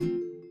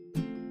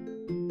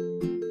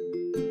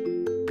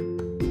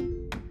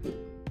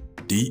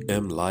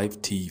DM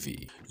Live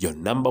TV, your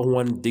number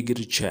one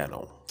digital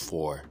channel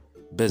for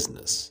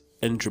business,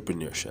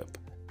 entrepreneurship,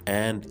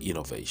 and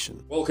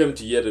innovation. Welcome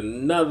to yet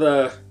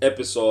another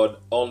episode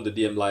on the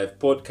DM Live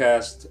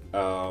podcast.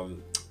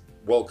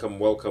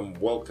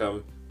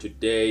 Welcome.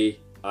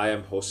 Today, I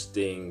am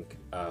hosting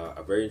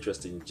a very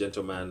interesting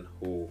gentleman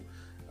who,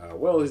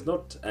 he's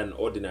not an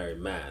ordinary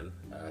man.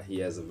 He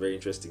has a very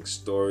interesting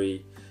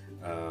story.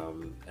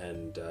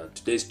 And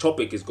today's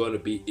topic is going to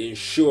be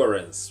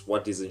insurance.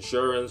 What is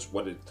insurance?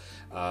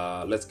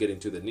 Let's get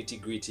into the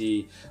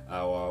nitty-gritty.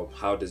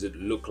 How does it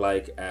look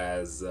like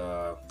as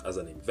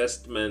an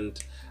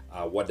investment?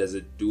 What does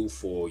it do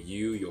for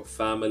you, your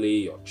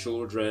family, your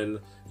children,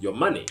 your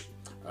money?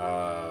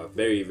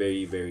 Very,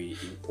 very, very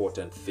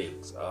important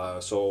things.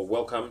 So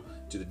welcome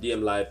to the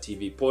DM Live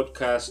TV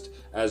podcast.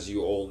 As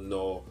you all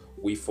know,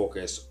 we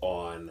focus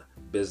on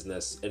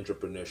business,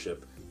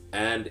 entrepreneurship,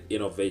 and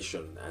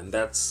innovation, and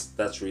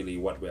that's really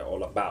what we're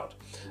all about.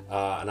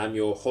 And I'm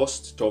your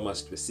host,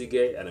 Thomas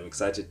Besige, and I'm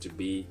excited to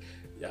be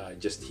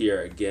just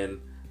here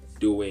again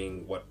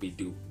doing what we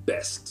do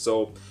best.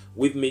 So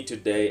with me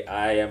today,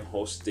 I am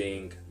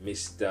hosting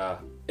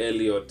Mr.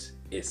 Elliot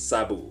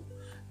Esabu.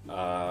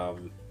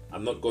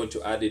 I'm not going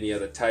to add any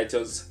other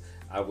titles.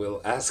 I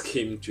will ask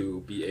him to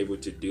be able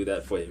to do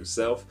that for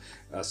himself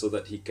so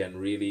that he can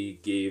really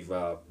give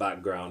a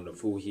background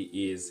of who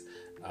he is,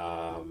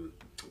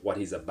 what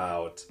he's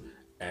about,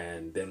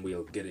 and then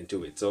we'll get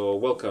into it. So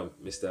welcome,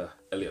 Mr.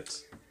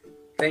 Elliot.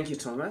 Thank you,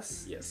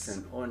 Thomas. Yes. It's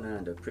an honor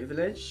and a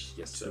privilege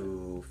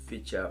to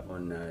feature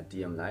on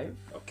DM Live.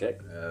 Okay.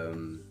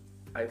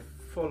 I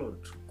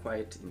followed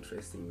quite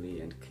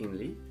interestingly and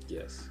keenly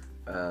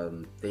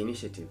the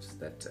initiatives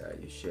that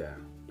you share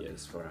in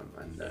this forum,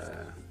 and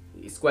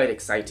it's quite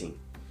exciting.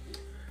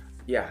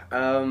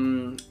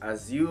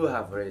 As you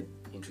have already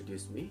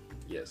introduced me,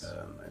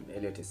 I'm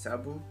Elliot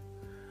Esabu.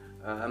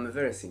 I'm a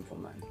very simple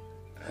man.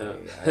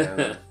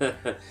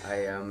 I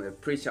am a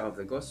preacher of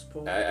the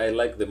gospel. I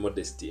like the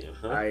modesty.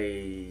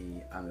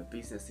 I am a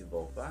business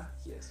evolver.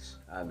 Yes.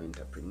 I'm an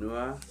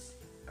entrepreneur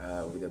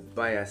with a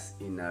bias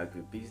in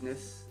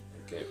agribusiness.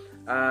 Okay.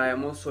 I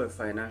am also a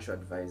financial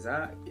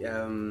advisor,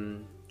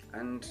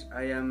 and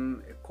I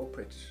am a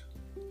corporate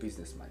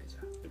business manager.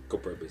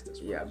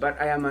 But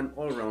I am an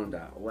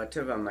all-rounder.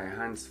 Whatever my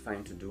hands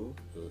find to do,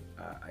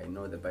 I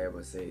know the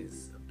Bible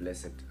says,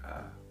 "Blessed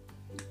are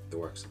the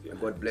works of your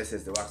God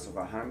blesses the works of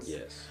our hands."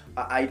 Yes.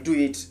 I do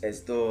it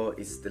as though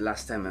it's the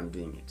last time I'm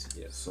doing it.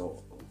 Yes.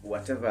 So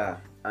whatever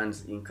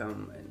earns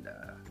income and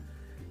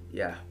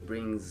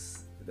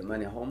brings the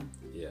money home,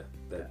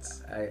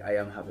 I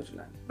am happy to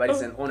learn. But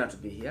it's an honor to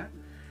be here,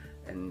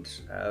 and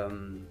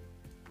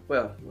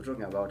we're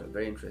talking about a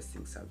very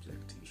interesting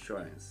subject,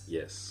 insurance.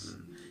 Yes.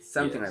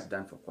 Something I've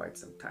done for quite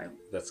some time.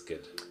 That's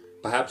good.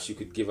 Perhaps you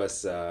could give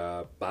us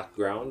a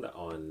background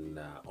on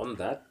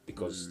that,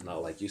 because now,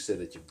 like you said,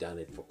 that you've done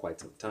it for quite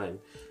some time.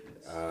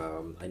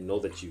 I know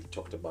that you've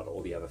talked about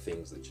all the other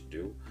things that you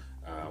do,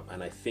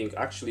 and I think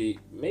actually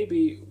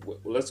maybe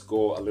let's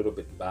go a little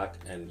bit back,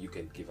 and you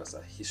can give us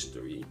a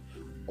history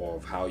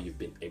of how you've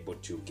been able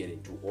to get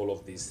into all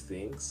of these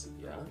things,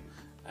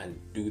 and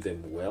do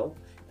them well,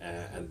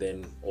 and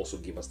then also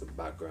give us the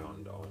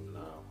background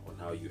on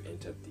how you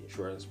entered the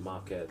insurance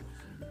market.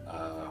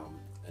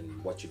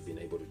 And what you've been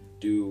able to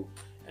do,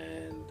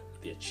 and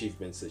the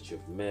achievements that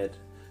you've made,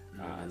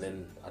 and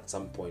then at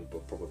some point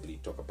we'll probably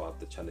talk about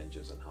the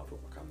challenges and how to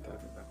overcome them.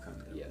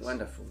 Yes.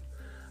 Wonderful.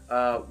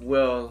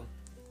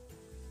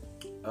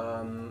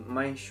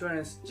 My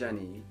insurance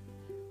journey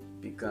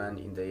began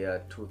in the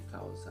year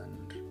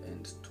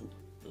 2002.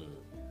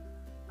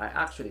 I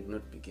actually did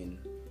not begin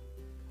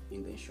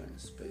in the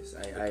insurance space.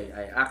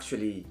 I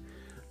actually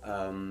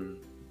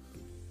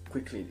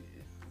quickly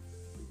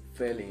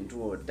fell into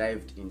or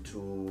dived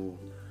into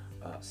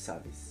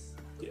service.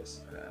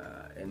 Yes.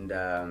 And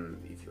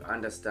if you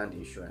understand,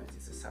 insurance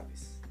is a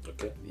service.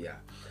 Okay. Yeah.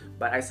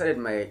 But I started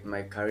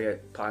my career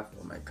path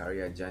or my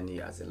career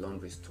journey as a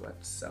laundry steward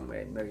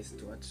somewhere in Mary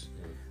Stewart.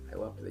 I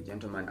worked with a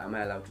gentleman. Am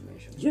I allowed to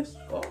mention? Yes.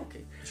 Oh,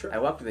 okay. Sure. I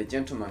worked with a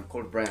gentleman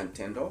called Brian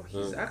Tendo.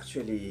 He's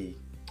actually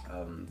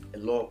a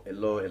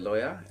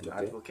lawyer, an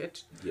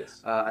advocate.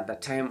 Yes. At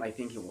that time, I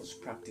think he was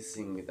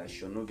practicing with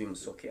Shonubi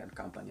Musoke and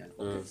Company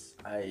Advocates.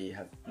 I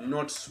have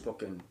not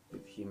spoken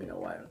with him in a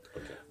while,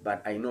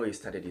 but I know he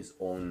started his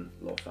own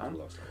law firm.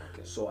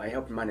 Okay. So I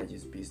helped manage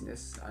his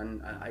business,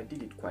 and I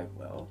did it quite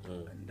well.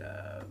 And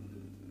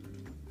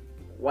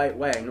why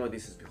I know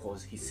this is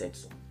because he said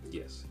so.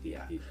 Yes. He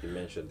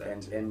mentioned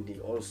that. And he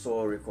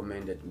also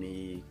recommended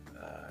me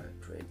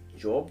to a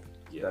job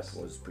that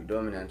was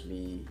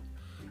predominantly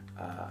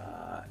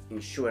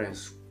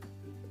insurance,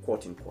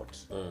 quote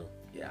unquote.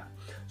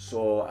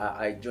 So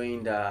I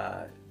joined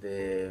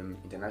the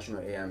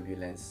International Air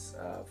Ambulance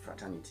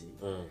Fraternity,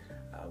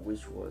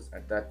 which was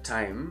at that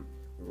time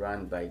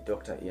run by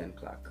Dr. Ian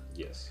Clark.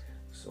 Yes.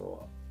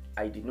 So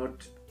I did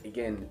not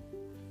again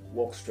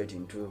walk straight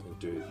into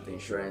the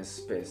insurance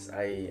space.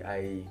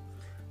 I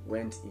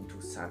went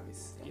into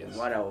service. Yes. And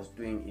what I was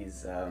doing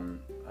is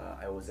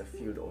I was a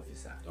field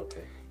officer.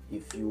 Okay.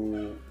 if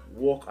you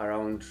walk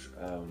around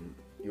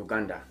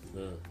Uganda,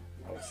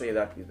 I would say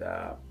that with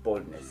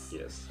boldness,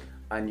 yes,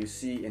 and you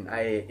see an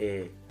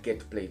IAA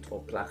gate plate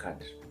or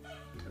placard,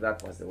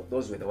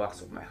 those were the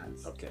works of my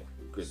hands. Okay,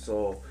 good.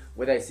 So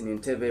whether it's in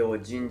Entebbe or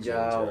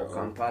Jinja or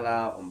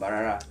Kampala or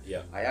Mbarara,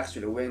 yeah, I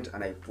actually went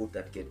and I put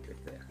that gate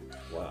plate there.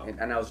 Wow.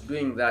 And I was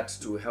doing that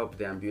to help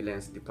the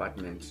ambulance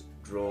department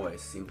draw a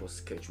simple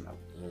sketch map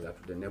that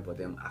would enable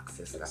them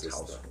access that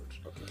household.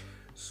 Okay.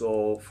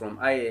 So from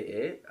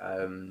IAA,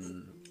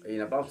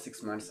 in about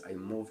 6 months, I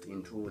moved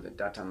into the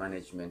data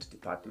management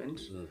department,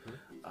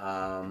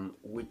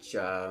 which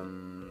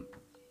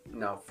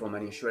now from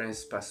an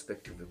insurance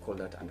perspective, we call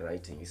that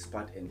underwriting. It's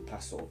part and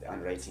parcel of the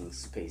underwriting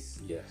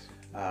space. Yes.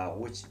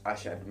 Which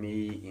ushered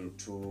me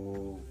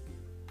into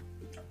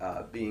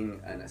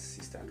being an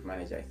assistant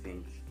manager, I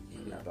think,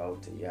 in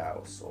about a year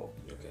or so.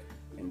 Okay.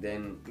 And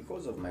then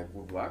because of my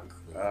good work,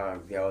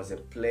 there was a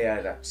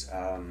player that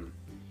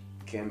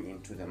came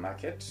into the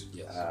market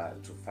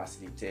to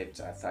facilitate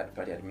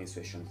third-party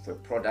administration for a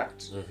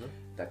product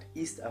that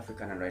East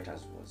African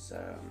Underwriters was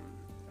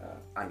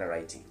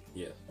underwriting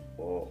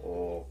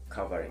or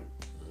covering.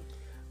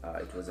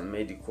 It was a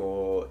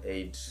medical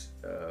aid,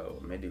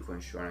 medical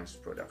insurance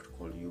product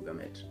called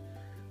Yugamed.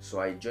 So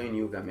I joined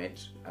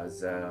Yugamed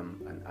as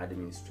an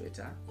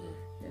administrator,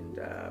 and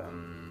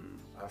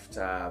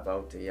after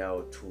about a year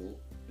or two,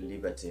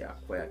 Liberty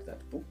acquired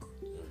that book,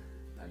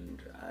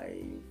 and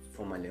I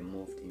formally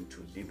moved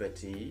into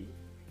Liberty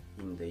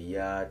in the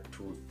year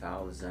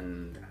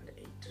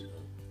 2008,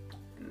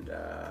 and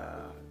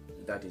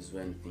that is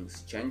when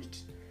things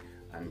changed,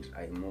 and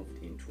I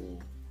moved into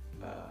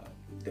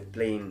the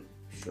plain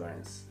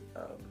insurance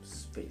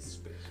space.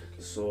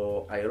 Okay.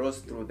 So I rose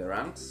through the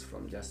ranks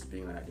from just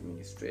being an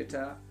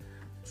administrator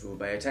to,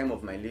 by the time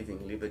of my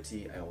leaving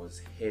Liberty, I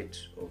was head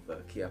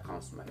of key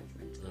accounts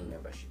management and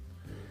membership.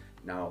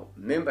 Now,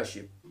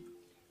 membership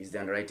is the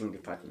underwriting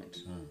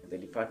department, the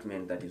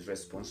department that is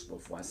responsible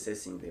for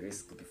assessing the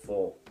risk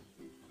before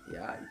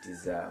it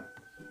is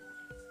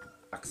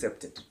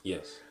accepted.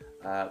 Yes.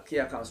 Key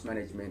accounts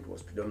management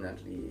was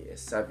predominantly a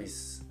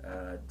service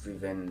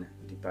driven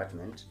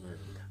department,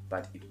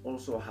 but it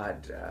also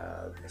had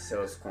a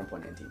sales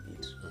component in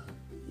it.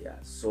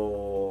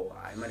 So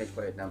I managed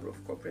quite a number of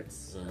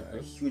corporates,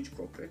 huge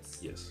corporates.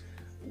 Yes.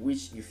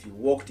 Which, if you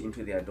walked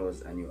into their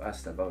doors and you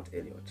asked about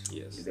Elliot,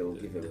 they will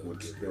give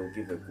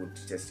a good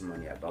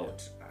testimony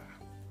about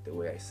the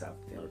way I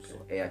served them. Okay. So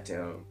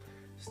Airtel,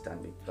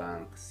 Stanbic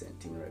Bank,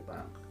 Centenary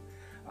Bank,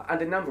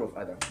 and a number of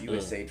other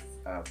USAID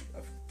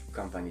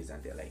companies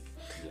and the like.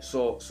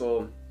 So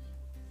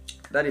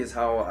that is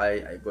how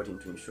I got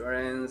into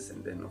insurance,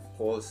 and then of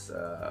course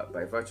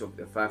by virtue of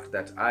the fact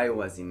that I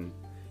was in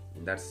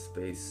that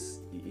space,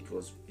 it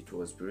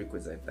was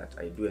prerequisite that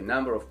I do a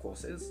number of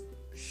courses,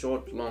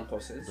 short, long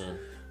courses,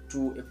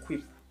 to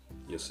equip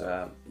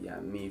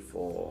me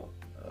for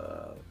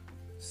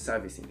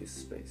service in this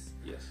space.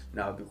 Yes.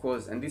 Now,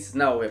 because, and this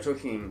now we're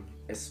talking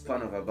a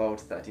span of about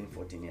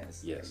 13-14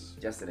 years. Yes.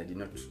 Just that I did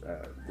not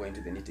go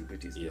into the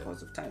nitty-gritties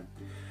because of time.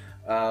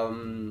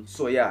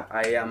 So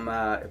I am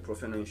a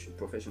professional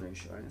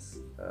insurance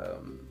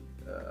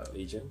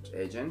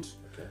agent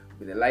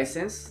with a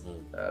license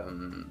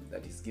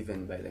that is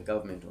given by the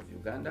government of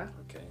Uganda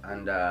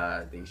and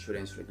the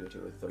Insurance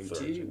Regulatory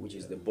Authority, which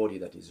is the body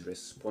that is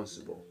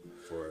responsible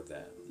for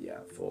that.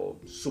 For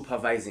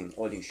supervising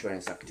all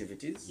insurance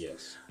activities.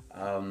 Yes.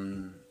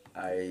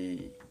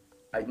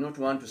 I don't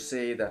want to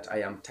say that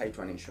I am tied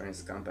to an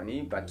insurance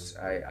company, but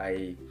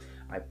I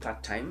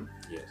part-time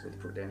with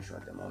Prudential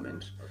at the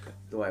moment,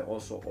 though I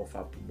also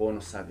offer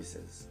bonus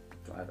services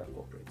to other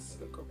corporates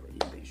in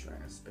the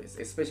insurance space,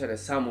 especially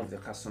some of the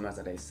customers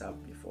that I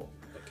served before.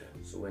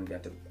 So when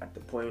they're at the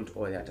point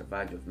or they're at the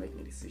verge of making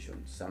a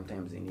decision,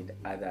 sometimes they need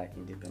other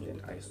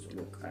independent eyes to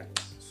look at.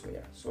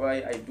 So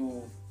I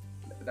do.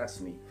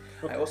 That's me.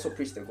 I also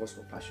preach the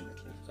gospel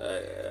passionately.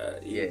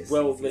 Yes.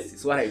 Well,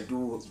 it's what I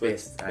do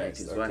best, and it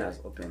is what has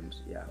opened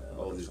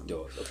all these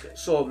doors.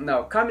 So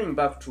now coming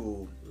back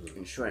to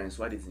insurance,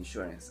 what is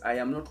insurance? I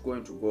am not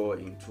going to go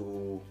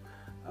into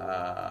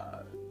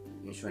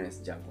insurance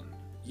jargon.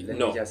 Let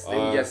me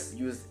just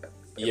use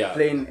a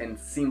plain and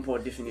simple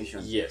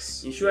definition.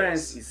 Yes.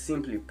 Insurance is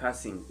simply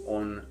passing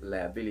on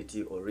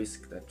liability or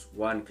risk that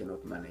one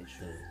cannot manage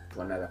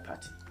to another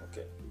party.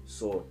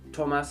 So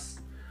Thomas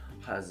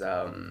has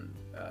a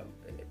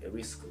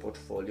risk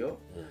portfolio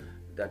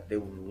that they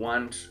will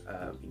want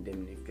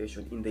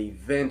indemnification in the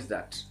event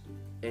that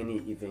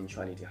any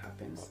eventuality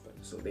happens.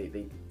 So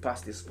they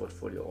pass this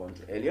portfolio on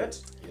to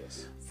Elliot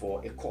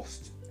for a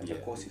cost, and the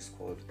cost is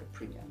called a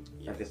premium.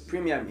 And the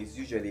premium is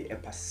usually a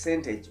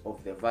percentage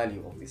of the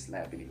value of this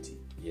liability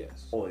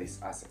or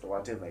this asset or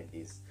whatever it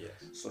is.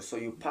 So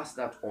you pass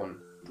that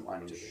on to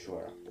an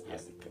insurer who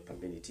has the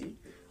capability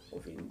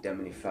of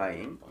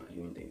indemnifying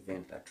you in the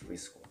event that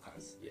risk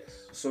occurs.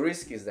 So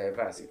risk is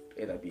diverse. It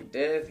could either be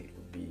death, it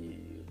could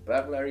be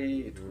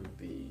burglary, it could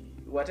be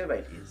whatever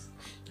it is.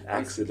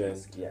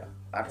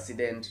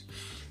 Accident.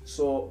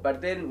 So,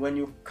 but then when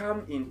you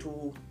come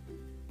into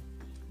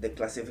the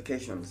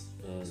classifications.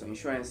 So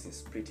insurance is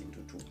split into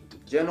two: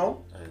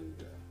 general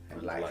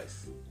and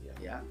life.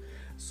 Yeah.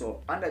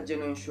 So under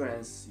general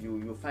insurance,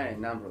 you find a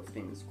number of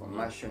things: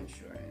 commercial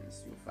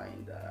insurance, you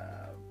find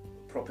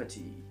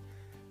property,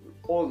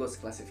 all those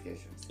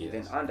classifications. Yes.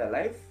 Then under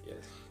life,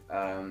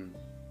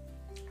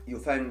 you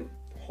find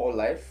whole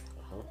life,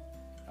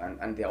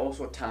 and there are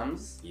also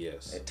terms.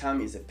 Yes. A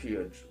term is a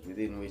period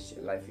within which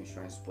a life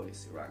insurance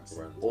policy runs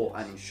or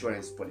an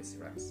insurance policy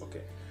runs.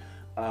 Okay.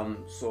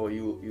 So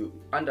you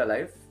under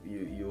life,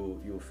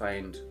 you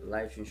find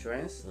life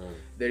insurance.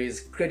 There is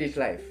credit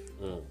life.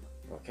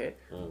 Okay.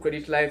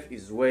 Credit life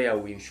is where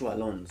we insure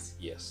loans.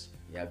 Yes.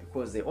 Yeah,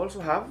 because they also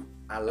have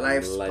a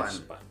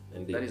lifespan.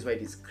 Indeed. That is why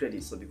it is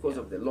credit. So because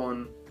of the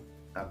loan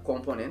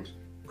component,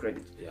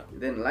 credit. Yeah.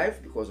 Then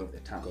life because of the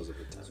term. Because of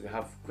the term. So we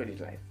have credit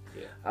life.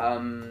 Yeah.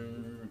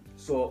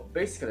 So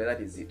basically that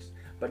is it.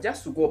 But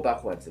just to go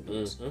backwards a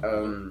bit,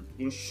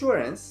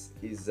 insurance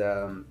is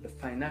a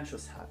financial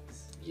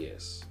service.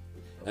 Yes.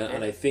 Okay.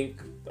 And I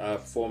think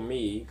for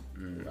me,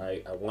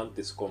 I want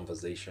this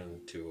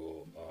conversation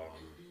to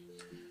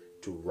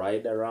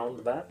ride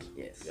around that.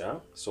 Yes. Yeah.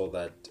 So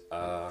that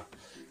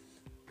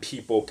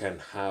people can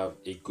have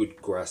a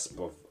good grasp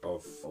of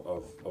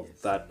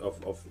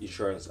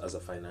insurance as a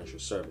financial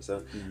service.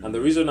 And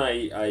the reason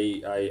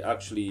I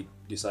actually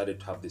decided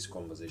to have this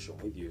conversation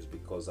with you is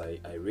because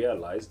I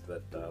realized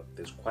that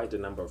there's quite a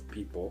number of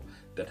people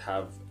that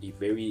have a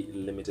very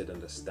limited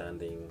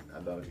understanding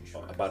about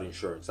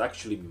insurance.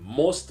 Actually,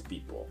 most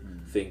people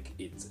think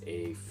it's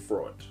a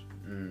fraud.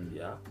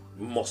 Yeah,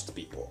 most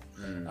people.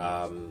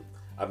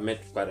 I've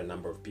met quite a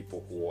number of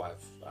people who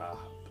have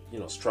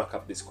struck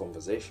up this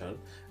conversation,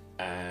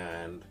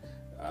 and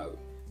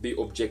they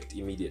object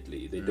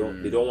immediately. They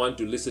don't want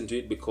to listen to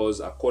it because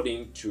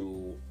according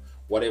to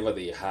whatever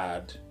they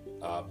had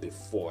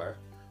before,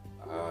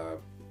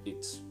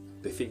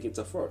 they think it's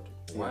a fraud.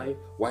 Why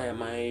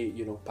am I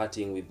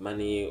parting with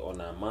money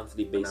on a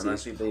monthly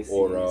basis,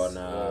 or on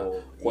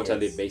a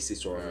quarterly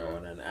basis, or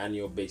on an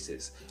annual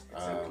basis?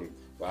 Exactly.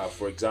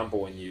 For example,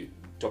 when you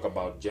talk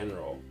about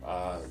general,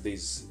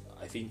 there's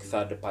I think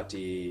third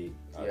party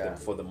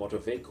for the motor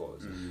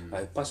vehicles.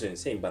 I personally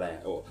saying, but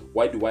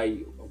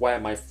why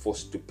am I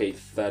forced to pay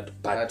third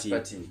party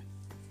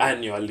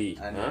annually?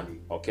 Huh?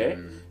 Okay.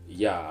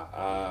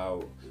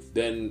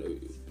 Then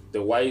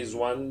the wise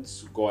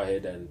ones go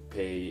ahead and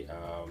pay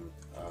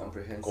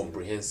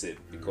comprehensive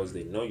because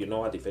they know,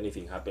 what, if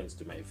anything happens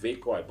to my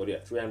vehicle, I bought it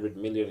at 300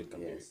 million, it can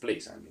be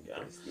replaced.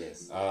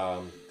 Yes.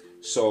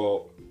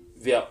 So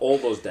there are all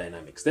those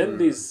dynamics. Then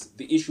there's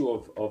the issue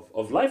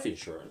of life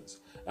insurance.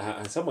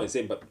 And someone is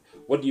saying, but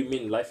what do you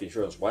mean life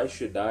insurance? Why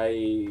should I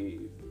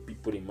be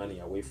putting money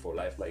away for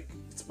life? Like,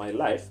 it's my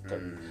life.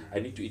 I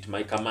need to eat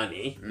my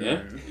kamani.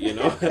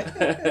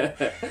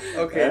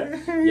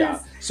 Okay.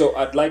 So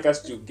I'd like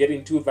us to get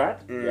into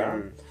that.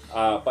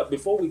 But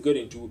before we get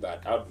into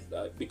that,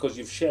 because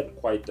you've shared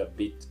quite a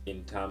bit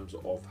in terms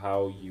of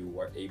how you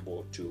were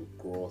able to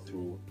grow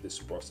through this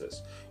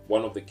process,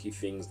 one of the key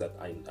things that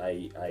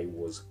I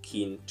was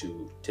keen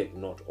to take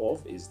note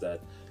of is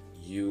that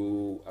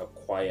you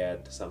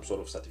acquired some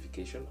sort of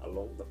certification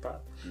along the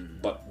path.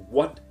 But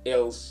what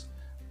else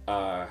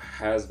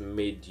has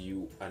made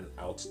you an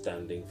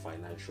outstanding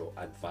financial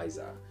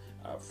advisor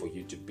for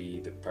you to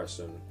be the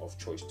person of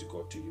choice to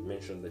go to? You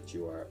mentioned that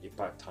you are a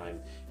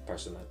part-time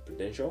person at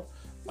Prudential,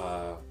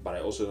 but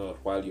I also know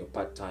that while you're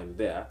part-time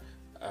there,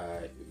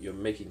 you're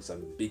making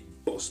some big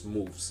boss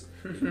moves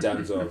in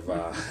terms of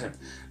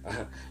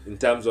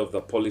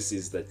the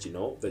policies that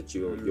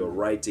you're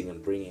writing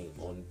and bringing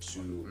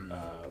onto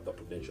the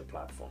Prudential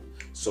platform.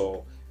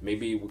 So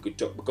maybe we could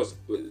talk, because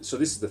this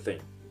is the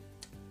thing.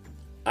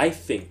 I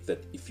think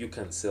that if you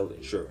can sell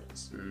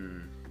insurance,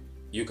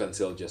 you can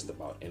sell just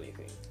about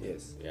anything.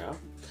 Yes. Yeah.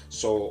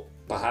 So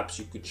perhaps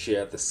you could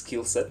share the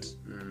skill set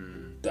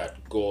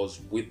that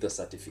goes with the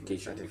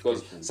certification.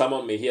 Because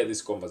someone may hear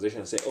this conversation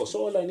and say, "Oh, so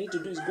all I need to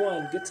do is go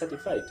and get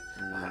certified."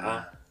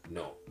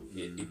 No,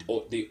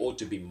 they ought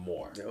to be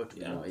more. They ought to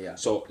be more. Yeah.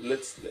 So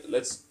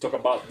let's talk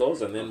about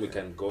those, and then we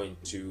can go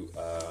into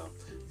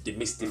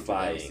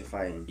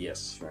demystifying.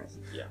 Yes. Right.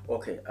 Yeah.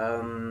 Okay.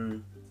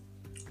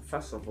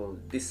 First of all,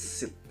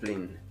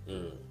 discipline.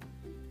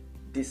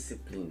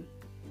 Discipline,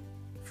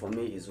 for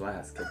me, is what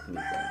has kept me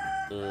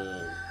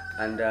going.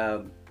 And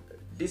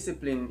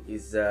discipline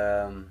is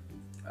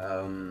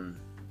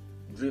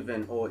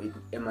driven, or it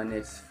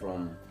emanates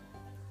from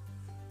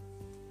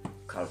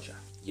culture.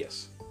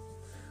 Yes.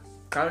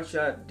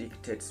 Culture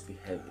dictates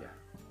behavior.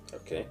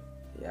 Okay.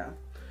 Yeah.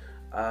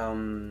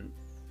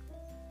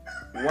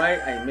 Why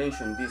I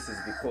mention this is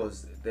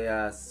because there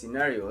are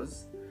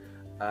scenarios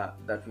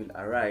that will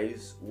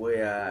arise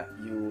where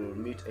you will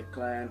meet a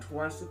client who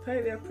wants to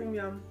pay their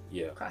premium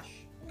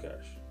cash.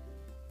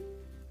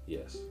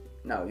 Yes.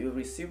 Now, you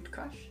received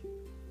cash,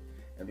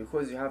 and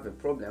because you have a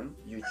problem,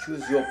 you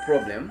choose your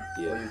problem,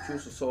 or you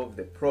choose to solve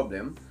the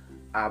problem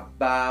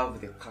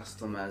above the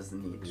customer's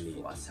need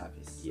for a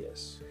service.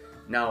 Yes.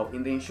 Now,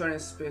 in the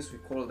insurance space, we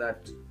call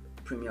that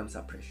premium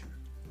suppression.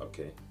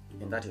 Okay.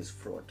 And that is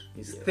fraud.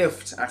 It's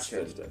theft,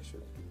 actually. Theft,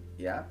 actually.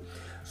 Yeah.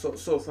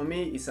 So for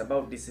me, it's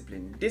about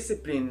discipline.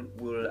 Discipline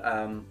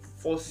will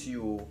force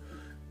you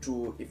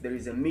to, if there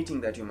is a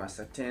meeting that you must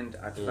attend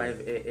at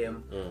 5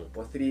 a.m.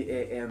 or 3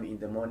 a.m. in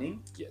the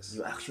morning, yes,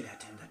 you actually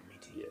attend that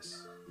meeting.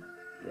 Yes.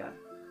 Yeah.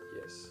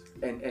 Yes.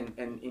 And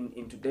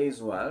in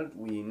today's world,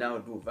 we now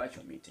do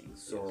virtual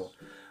meetings. So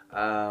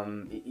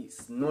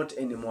it's not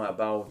anymore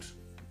about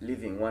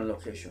leaving one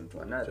location to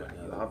another.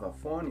 You have a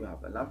phone, you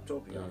have a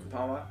laptop, you have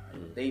power,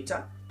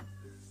 data.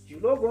 You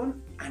log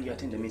on and you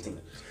attend the meeting.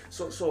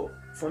 So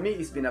for me,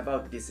 it's been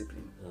about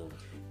discipline.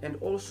 And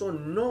also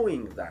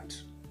knowing that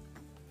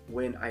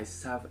when I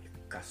serve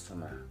a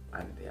customer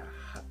and they are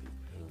happy,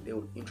 they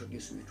will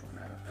introduce me to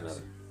another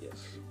person.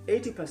 Yes.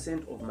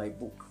 80% of my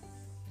book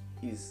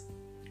is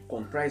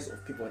comprised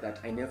of people that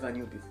I never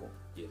knew before.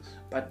 Yes.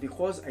 But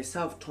because I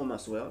serve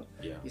Thomas well,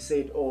 yeah, he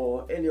said,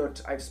 "Oh,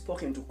 Elliot, I've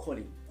spoken to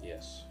Colin.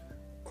 Yes.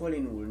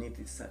 Colin will need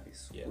this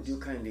service. Yes. Would you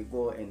kindly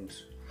go and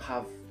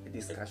have a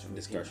discussion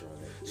with him?"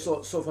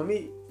 Yeah. So for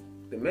me,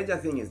 the major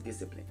thing is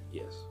discipline.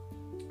 Yes.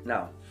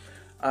 Now,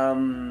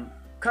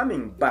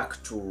 coming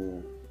back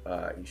to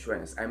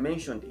insurance, I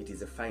mentioned it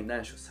is a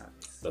financial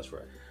service. That's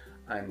right.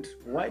 And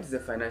why it is a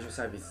financial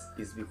service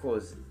is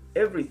because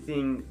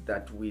everything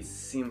that we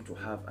seem to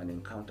have an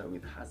encounter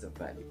with has a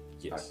value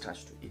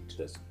attached to it.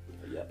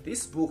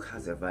 This book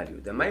has a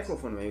value. The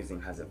microphone we're using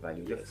has a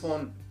value. The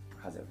phone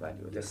has a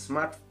value. The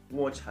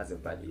smartwatch has a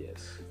value.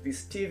 Yes.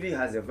 This TV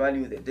has a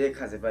value. The deck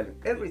has a value.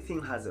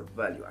 Everything has a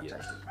value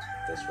attached to it.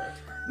 That's right.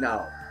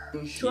 Now,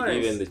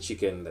 insurance, even the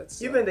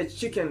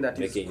chicken that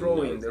is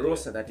growing, the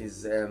roaster that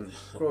is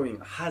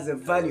growing has a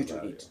value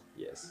to it.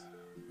 Yes.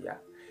 Yeah.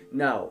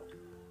 Now,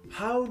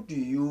 how do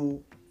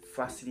you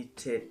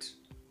facilitate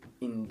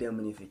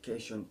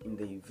indemnification in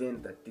the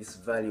event that this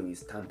value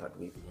is tampered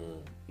with?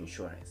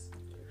 Insurance.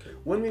 Okay.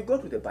 When we go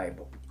to the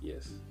Bible,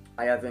 yes,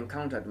 I have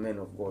encountered men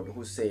of God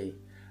who say,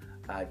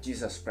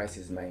 Jesus Christ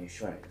is my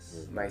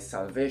insurance. My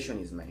salvation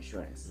is my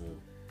insurance.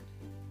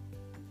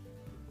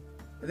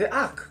 The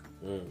ark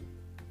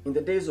in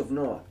the days of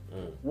Noah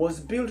was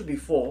built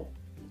before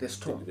the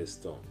storm. The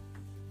storm.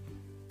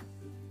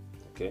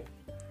 Okay.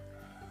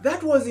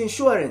 That was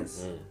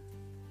insurance.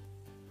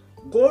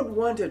 God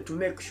wanted to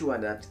make sure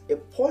that a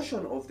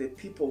portion of the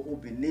people who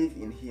believe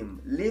in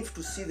him live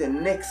to see the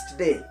next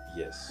day.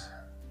 Yes.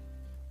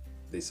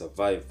 They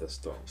survived the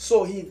storm.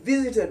 So he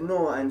visited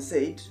Noah and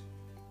said,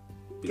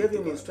 gave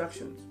him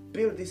instructions,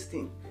 build this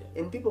thing.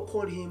 And people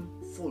called him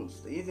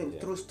fools. They even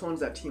threw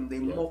stones at him. They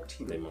mocked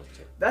him.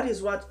 That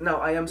is what,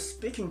 now I am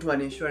speaking to an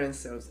insurance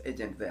sales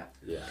agent there.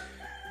 Yeah.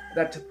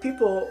 That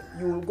people,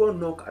 you will go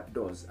knock at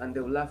doors and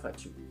they will laugh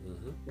at you.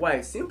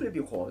 Why? Simply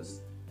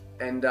because,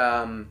 and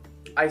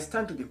I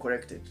stand to be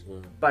corrected,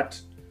 but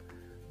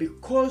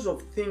because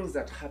of things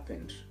that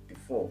happened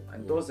before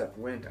and those that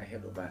went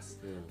ahead of us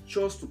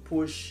chose to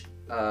push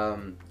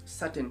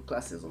certain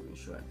classes of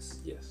insurance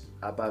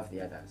above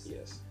the others.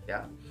 Yes.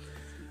 Yeah.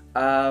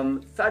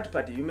 Third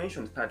party, you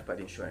mentioned third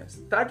party insurance.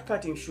 Third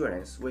party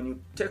insurance, when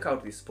you take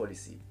out this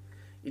policy,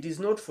 it is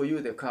not for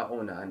you, the car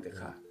owner and the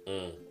car.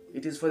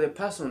 It is for the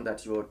person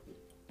that you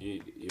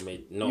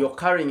may knock. You're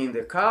carrying in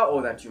the car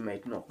or that you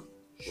might knock,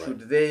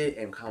 should they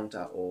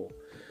encounter or.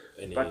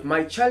 But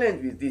my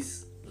challenge with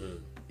this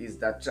is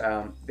that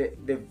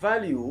the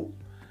value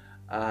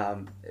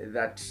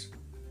that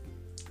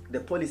the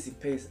policy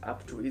pays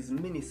up to is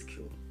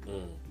minuscule.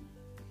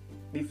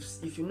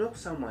 If you knock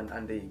someone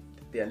and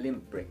their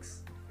limb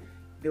breaks,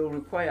 they will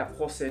require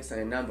corsets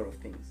and a number of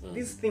things.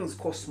 These things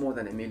cost more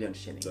than 1 million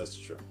shillings. That's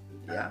true.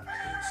 Yeah.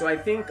 So I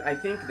think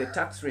the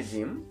tax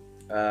regime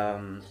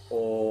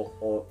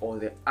or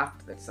the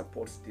act that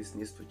supports this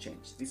needs to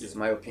change. This is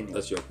my opinion.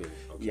 That's your opinion.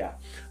 Okay. Yeah.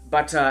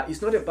 But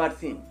it's not a bad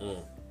thing.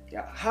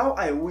 Yeah. How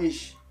I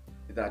wish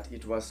that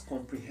it was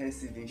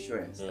comprehensive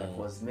insurance that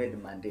was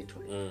made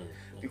mandatory.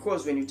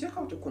 Because when you take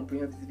out a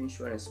comprehensive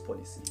insurance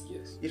policy,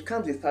 it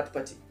comes with third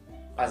party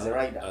as a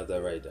rider. As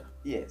a rider.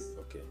 Yes.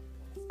 Okay.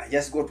 I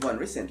just got one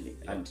recently,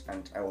 and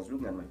I was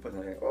looking at my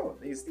partner like, oh,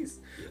 there is this,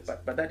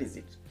 but that is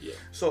it. Yeah.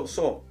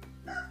 So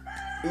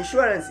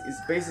insurance is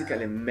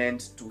basically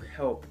meant to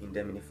help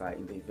indemnify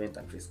in the event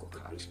that risk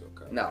occurs.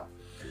 Now,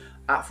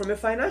 from a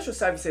financial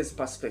services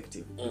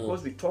perspective,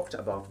 because we talked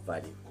about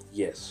value.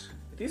 Yes.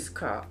 This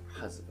car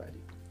has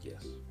value.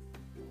 Yes.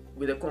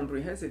 With a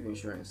comprehensive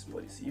insurance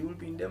policy, you will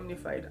be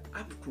indemnified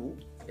up to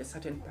a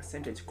certain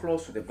percentage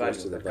close to the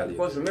value of the car.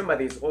 Because remember,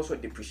 there is also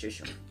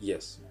depreciation.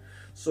 Yes.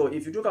 So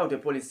if you took out a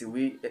policy,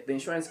 the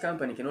insurance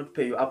company cannot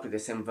pay you up to the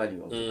same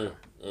value of the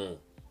car.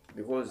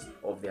 Because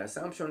of the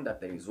assumption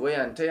that there is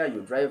wear and tear,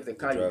 you drive the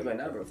car, you do a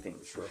number of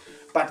things. Sure.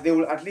 But they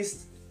will at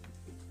least,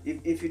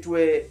 if it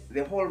were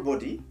the whole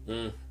body,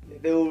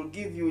 they will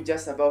give you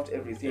just about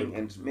everything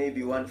and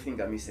maybe one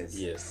finger misses.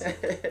 Yes.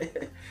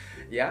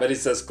 Yeah. But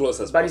it's as close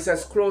as possible. It's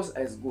as close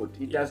as good.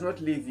 It does not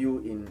leave you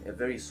in a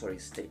very sorry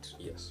state.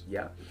 Yes.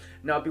 Yeah.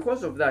 Now,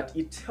 because of that,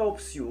 it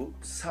helps you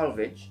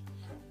salvage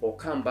or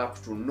come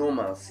back to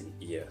normalcy.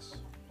 Yes.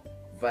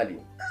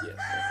 Value. Yes.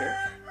 Okay.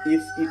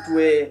 if it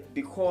were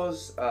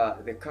because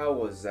the car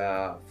was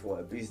for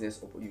a business,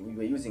 or we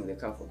were using the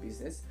car for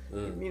business,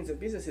 it means the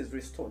business is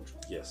restored.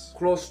 Yes.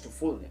 Close to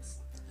fullness.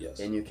 Yes.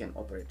 And you can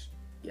operate.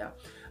 Yeah.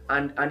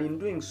 And in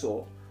doing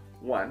so,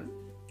 one,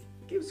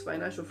 it gives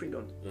financial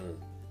freedom.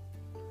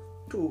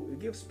 Two, it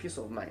gives peace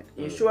of mind.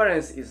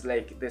 Insurance is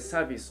like the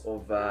service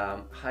of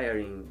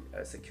hiring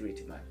a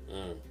security man.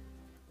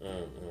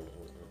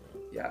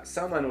 Yeah,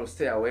 someone will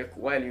stay awake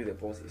while you, the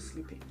boss, is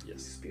sleeping. Yes.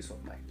 It's peace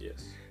of mind.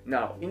 Yes.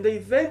 Now, in the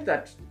event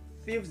that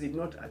thieves did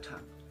not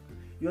attack,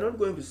 you're not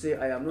going to say,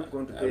 I am not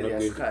going to pay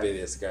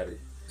their scary.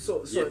 So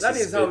that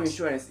is how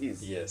insurance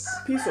is. Yes.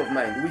 Peace of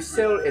mind. We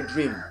sell a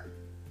dream,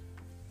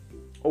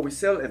 or we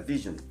sell a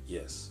vision.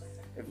 Yes.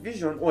 A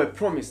vision or a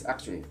promise,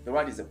 actually. The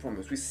word is a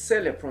promise. We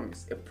sell a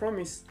promise. A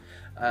promise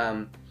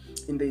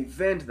in the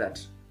event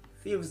that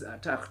thieves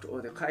attacked,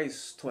 or the car is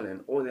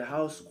stolen, or the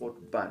house got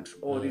burnt,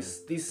 or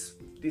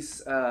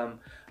this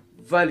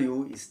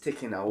value is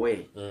taken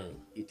away,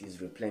 it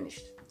is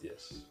replenished.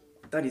 Yes.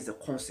 That is the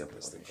concept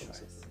of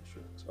insurance.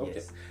 Okay.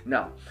 Yes.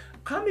 Now,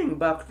 coming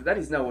back to that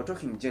is now we're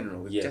talking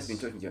general. We've just been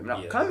talking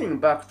general. Now, coming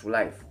back to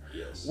life.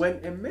 Yes.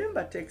 When a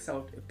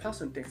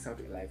person takes out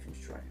a life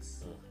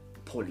insurance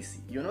policy,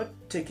 you're not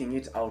taking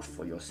it out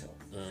for yourself.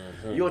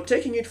 You're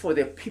taking it for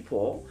the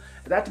people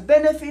that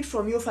benefit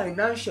from you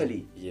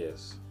financially.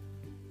 Yes.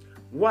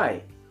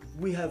 Why?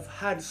 We have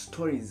had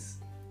stories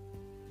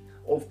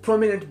of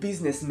prominent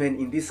businessmen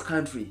in this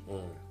country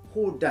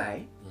who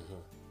die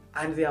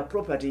and their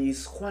property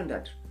is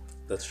squandered.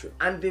 That's true.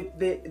 And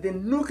the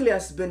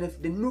nucleus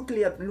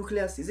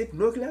is it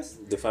nucleus?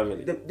 The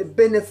family. The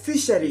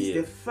beneficiaries,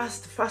 the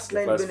first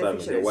line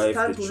beneficiaries, family, the wife,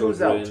 stand the to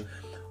children. lose out.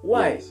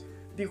 Why? Yes.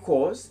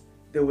 Because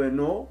there were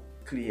no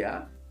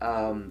clear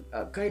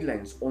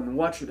guidelines on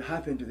what should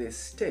happen to the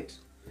estate.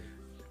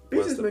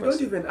 Businessmen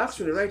don't even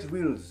actually write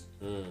wills.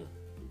 You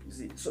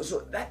see,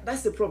 so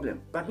that's the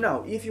problem. But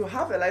now, if you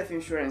have a life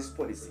insurance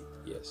policy,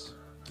 yes,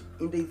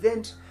 in the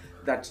event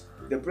that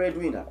the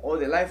breadwinner or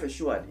the life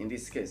assured in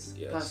this case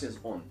passes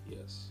on,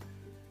 yes,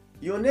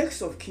 your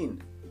next of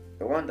kin,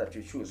 the one that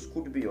you choose,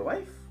 could be your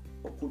wife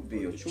or could be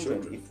your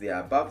children if they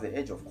are above the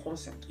age of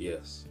consent.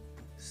 Yes,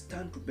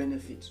 stand to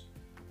benefit.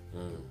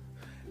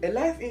 A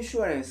life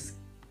insurance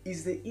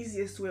is the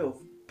easiest way of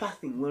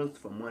passing wealth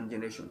from one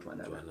generation to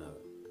another.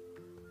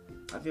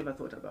 Have you ever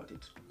thought about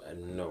it?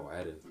 No, I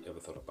hadn't ever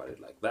thought about it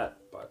like that,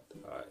 but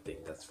I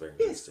think that's very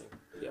interesting.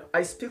 Yeah.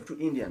 I speak to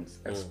Indians.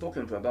 I've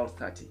spoken to about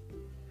 30.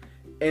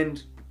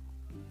 And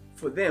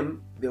for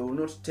them, they will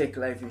not take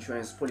life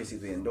insurance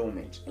policies with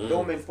endowment.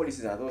 Endowment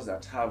policies are those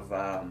that have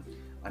an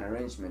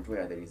arrangement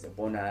where there is a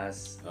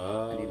bonus,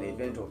 and in the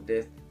event of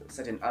death, a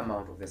certain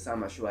amount of the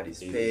sum assured is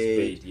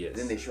paid. Yes.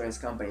 Then the insurance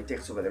company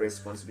takes over the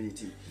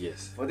responsibility.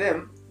 Yes. For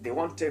them, they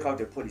want to take out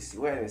a policy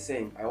where they're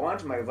saying, I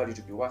want my value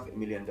to be worth $1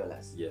 million.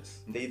 Yes.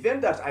 In the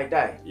event that I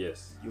die,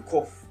 yes, you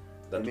cough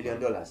 $1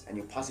 million and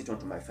you pass it on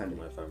to my family.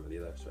 My family,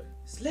 that's right.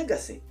 It's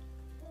legacy.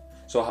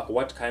 So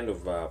what kind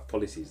of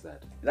policy is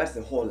that? That's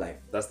the whole life.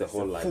 That's the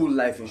whole life. Full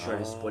life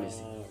insurance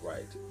policy.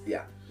 Right.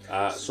 Yeah.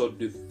 So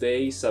do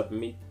they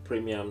submit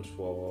premiums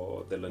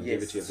for the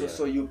longevity of their...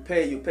 So you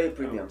pay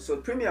premiums. So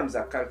premiums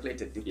are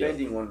calculated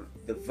depending on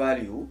the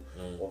value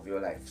of your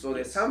life. So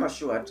the sum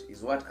assured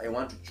is what I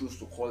want to choose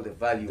to call the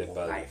value of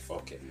life.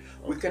 Okay.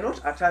 We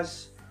cannot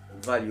attach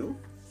value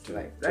to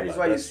life. That is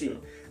why you see,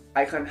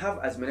 I can have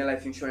as many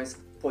life insurance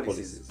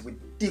policies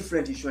with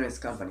different insurance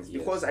companies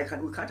because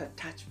we can't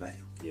attach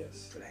value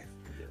to life,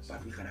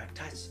 but we can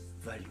attach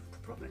value to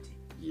property.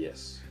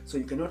 Yes. So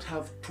you cannot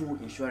have two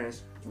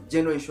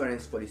general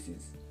insurance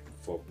policies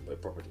for a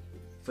property.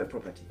 For a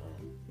property,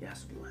 it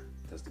has to be one.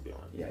 It has to be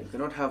one. Yeah, you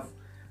cannot have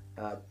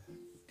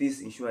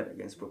this insured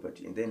against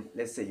property, and then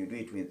let's say you do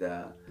it with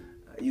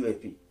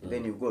UAP,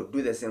 then you go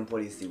do the same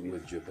policy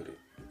with Jubilee.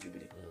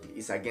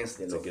 It's against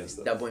the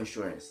law. Double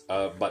insurance.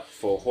 But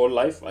for whole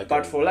life,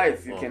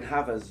 you can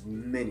have as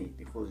many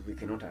because we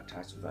cannot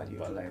attach value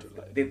to life.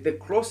 The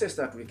closest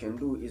that we can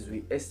do is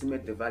we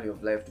estimate the value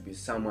of life to be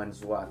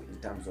someone's worth in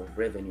terms of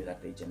revenue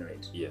that they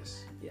generate.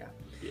 Yes. Yeah.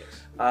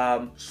 Yes.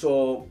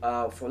 So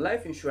for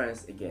life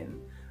insurance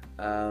again,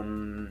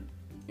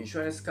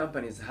 insurance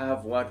companies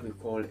have what we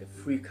call a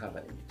free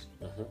cover limit.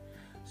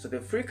 So the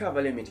free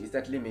cover limit is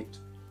that limit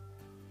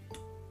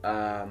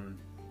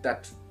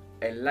that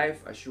a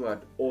life assured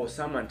or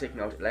someone taking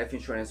out a life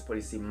insurance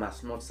policy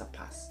must not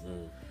surpass.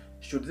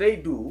 Should they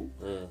do,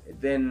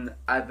 then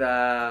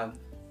other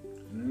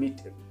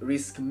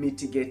risk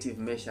mitigative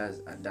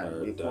measures are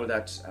done. We call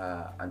that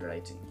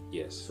underwriting.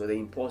 Yes. So they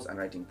impose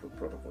underwriting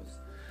protocols.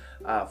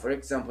 For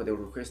example, they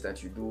will request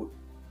that you do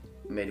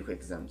medical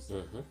exams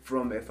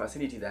from a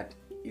facility that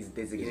is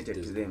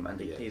designated to them, and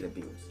they pay the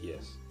bills.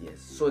 Yes.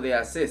 So they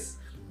assess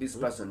this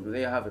person, do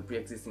they have a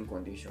pre-existing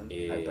condition,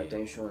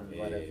 hypertension,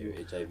 what have you,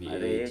 HIV, are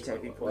they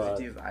HIV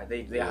positive, are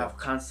they have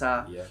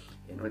cancer,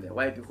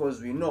 why? Because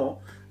we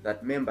know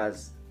that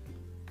members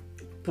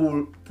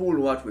pull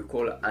what we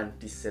call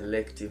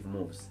anti-selective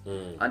moves.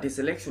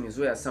 Anti-selection is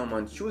where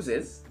someone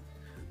chooses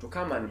to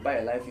come and buy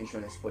a life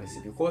insurance policy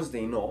because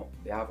they know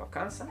they have a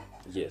cancer,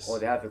 yes, or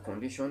they have a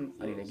condition,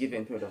 and in a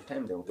given period of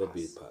time they'll be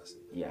pass. passing.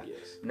 Yeah.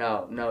 Yes.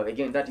 Now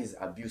again, that is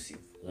abusive.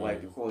 Why?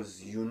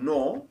 Because you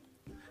know,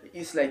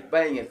 it's like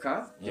buying a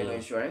car, general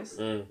insurance.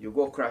 You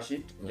go crash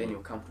it, then you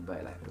come to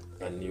buy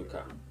a new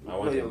car.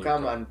 You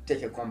come and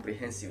take a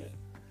comprehensive.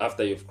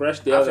 After you've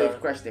crashed the After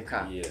you've crashed the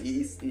car, yes.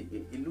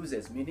 it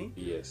loses meaning.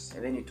 Yes.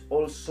 And then it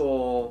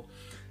also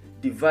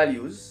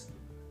devalues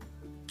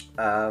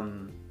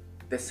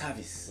the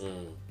service.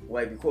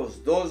 Why?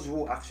 Because those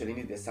who actually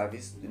need the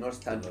service do not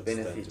stand to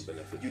benefit.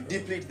 You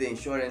deplete the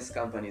insurance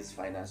company's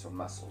financial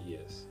muscle.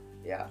 Yes.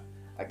 Yeah.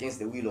 Against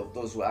the will of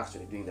those who are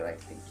actually doing the right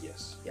thing.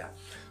 Yes. Yeah.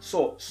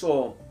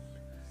 So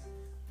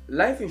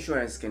life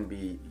insurance can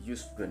be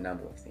used to do a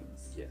number of things.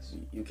 Yes.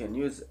 You can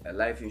use a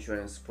life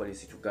insurance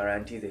policy to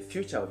guarantee the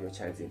future of your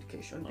child's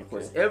education,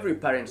 because every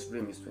parent's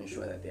dream is to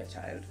ensure that their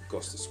child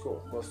goes to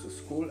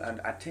school and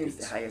attains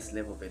the highest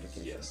level of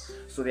education. Yes.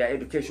 So they are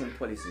education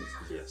policies,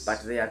 yes,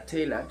 but they are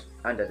tailored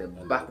under the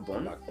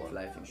backbone of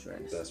life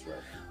insurance. That's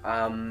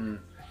right.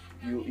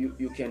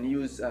 You can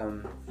use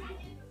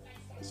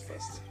it's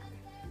fast.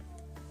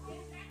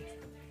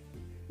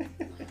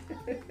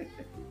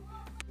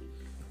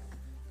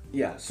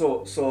 Yeah,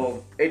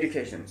 so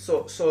education.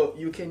 So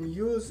you can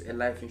use a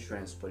life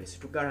insurance policy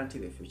to guarantee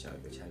the future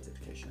of your child's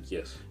education.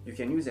 Yes. You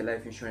can use a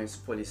life insurance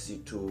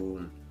policy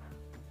to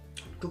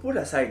put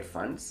aside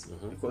funds,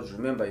 because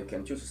remember, you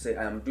can choose to say,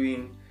 I am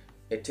doing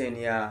a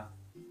 10-year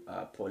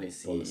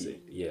policy.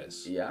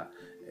 Yes. Yeah.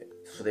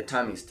 So the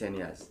term is 10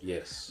 years.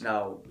 Yes.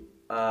 Now,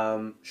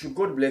 should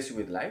God bless you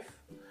with life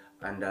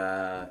and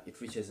it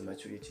reaches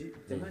maturity,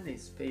 the money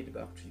is paid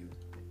back to you,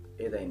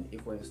 either in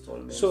equal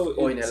installments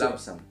or in a lump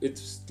sum.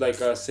 It's like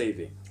a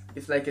saving.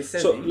 It's like a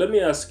saving. So let me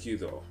ask you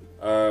though,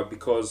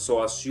 because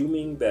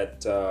assuming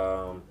that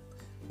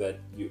that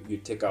you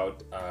take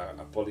out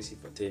a policy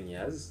for 10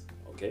 years,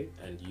 okay,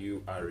 and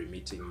you are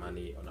remitting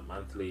money on a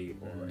monthly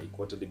or a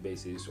quarterly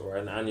basis or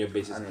an annual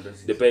basis,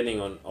 depending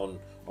on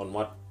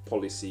what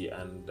policy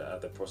and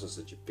the process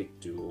that you pick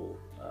to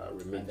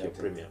remit your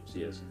premiums.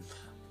 Yes.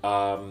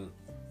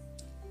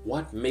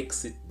 What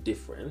makes it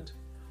different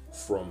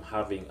from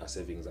having a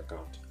savings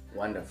account?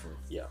 Wonderful.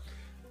 Yeah.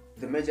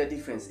 The major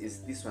difference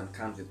is this one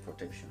comes with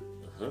protection.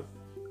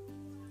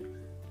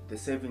 The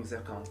savings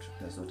account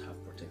does not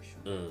have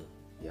protection.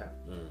 Yeah.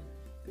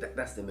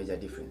 That's the major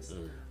difference.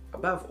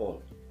 Above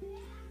all,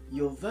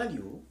 your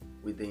value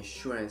with the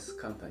insurance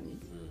company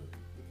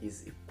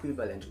is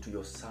equivalent to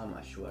your sum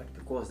assured,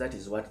 because that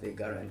is what they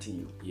guarantee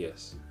you.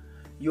 Yes.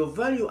 Your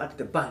value at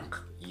the bank,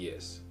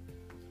 yes,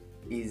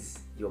 is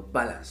your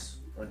balance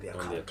on the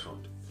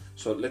account.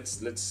 So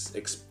let's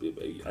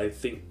I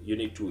think you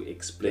need to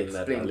explain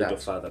that a little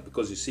further,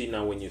 because you see,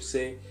 now when you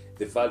say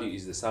the value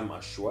is the sum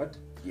assured,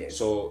 yes,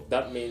 so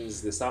that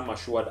means the sum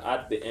assured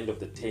at the end of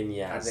the 10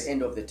 years. At the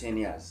end of the 10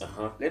 years.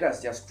 Let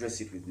us just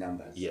trace it with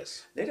numbers.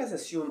 Yes. Let us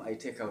assume I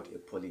take out a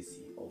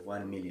policy of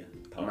 1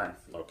 million per month.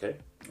 Okay.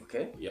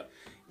 Okay? Yeah.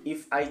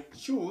 If I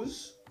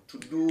choose to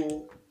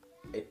do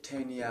a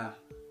 10-year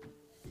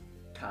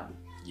term.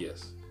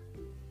 Yes.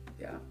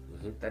 Yeah.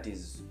 That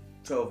is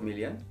 12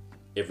 million.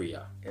 Every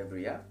year.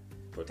 Every year.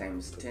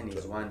 Times 10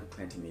 is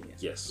 120 million.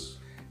 Yes.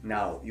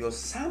 Now, your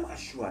sum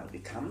assured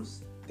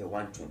becomes the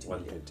 120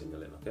 million. 120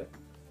 million, okay.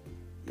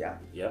 Yeah.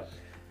 Yeah.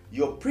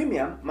 Your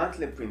premium,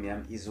 monthly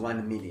premium, is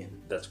 1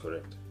 million. That's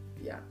correct.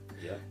 Yeah.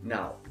 Yeah.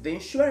 Now, the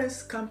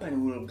insurance company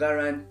will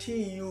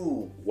guarantee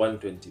you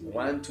 120 million.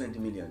 120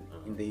 million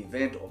in the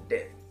event of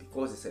death,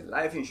 because it's a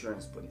life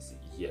insurance policy.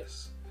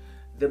 Yes.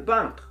 The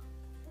bank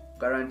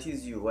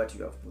guarantees you what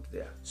you have put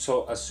there.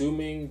 So,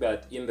 assuming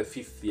that in the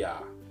 5th year,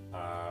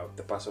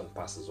 the person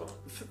passes on.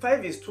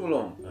 5 is too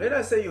long. Let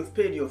us say you've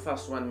paid your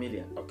first 1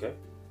 million. Okay.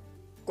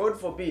 God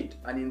forbid,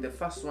 and in the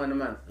first 1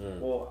 month,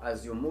 or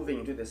as you're moving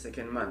into the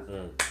second month,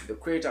 the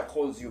creator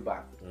calls you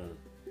back.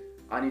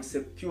 And it's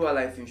a pure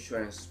life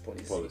insurance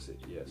policy.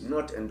 Yes.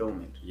 Not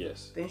endowment.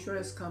 Yes. The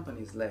insurance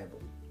company is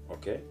liable.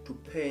 Okay. To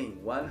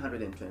paying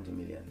 120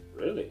 million.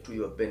 Really? To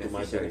your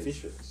beneficiaries. To my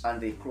beneficiaries.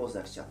 And they close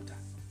that chapter.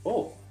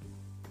 Oh.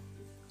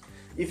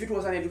 If it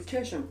was an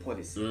education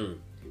policy,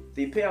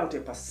 they pay out a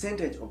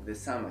percentage of the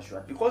sum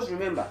assured. Because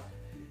remember,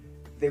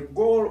 the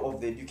goal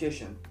of the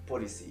education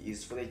policy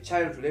is for the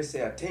child to, let's say,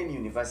 attend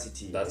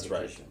university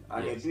education. Right.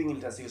 And you're doing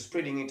it as you're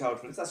spreading it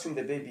out. Let's assume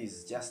the baby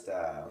is just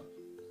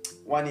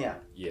 1 year.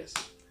 Yes.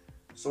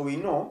 So we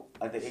know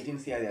at the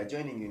 18th year they are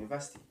joining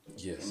university.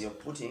 Yes. And you're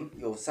putting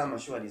your sum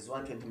assured is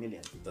 120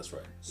 million. That's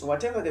right. So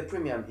whatever the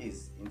premium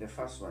is in the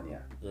first 1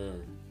 year,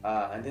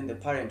 and then the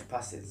parent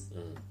passes,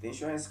 the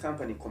insurance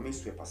company commits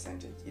to a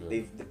percentage.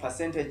 The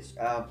percentage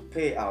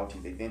payout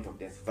in the event of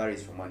death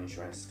varies from one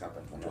insurance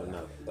company to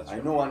another. I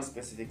know one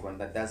specific one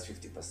that does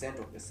 50%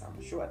 of the sum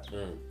assured.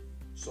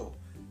 So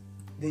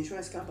the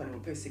insurance company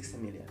will pay 60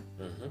 million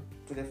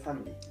to the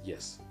family.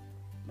 Yes.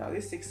 Now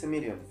this 60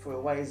 million for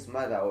a wise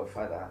mother or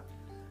father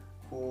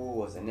who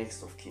was the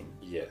next of kin,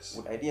 yes,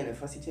 would ideally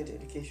facilitate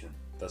education.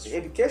 That's the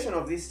education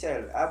of this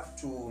child up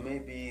to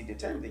maybe the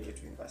time they get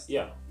to university.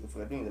 Yeah. If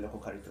we're doing the local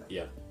curriculum.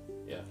 Yeah.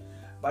 Yeah.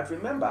 But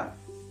remember,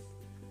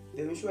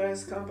 the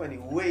insurance company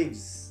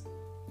waives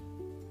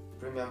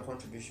premium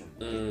contribution.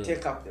 They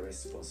take up the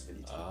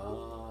responsibility.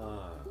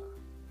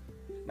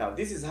 Now,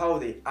 this is how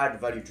they add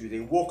value to you. They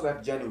walk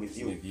that journey with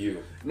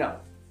you. Now,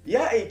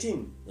 year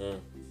 18,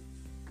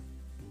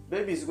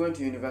 baby is going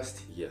to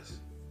university. Yes.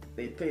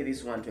 They pay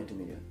this 120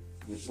 million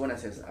with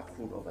bonuses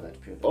accrued over that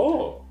period.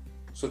 Oh,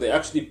 so they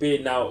actually pay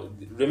now.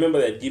 Remember,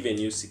 they had given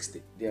you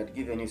 60. They had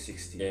given you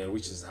 60. Yeah,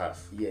 which is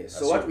half. Yes.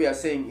 So what we are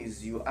saying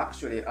is you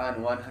actually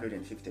earn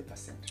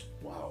 150%.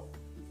 Wow.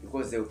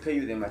 Because they'll pay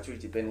you the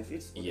maturity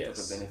benefits, or yes.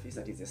 total benefits,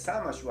 that is the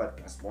sum assured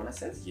plus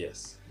bonuses.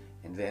 Yes.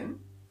 And then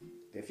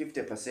the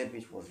 50%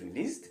 which was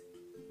released,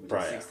 which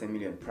prior. is 60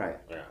 million prior.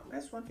 Yeah.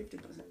 That's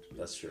 150%.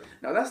 That's true.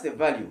 Now that's the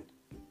value,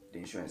 the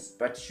insurance.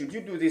 But should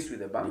you do this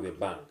with a bank? With a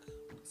bank.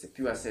 It's a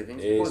pure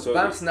savings. Because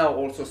banks now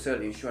also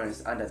sell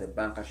insurance under the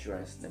bank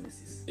assurance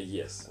nemesis.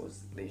 Yes.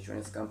 Because the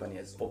insurance company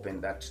has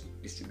opened that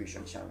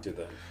distribution channel. To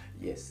them.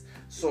 Yes.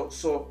 So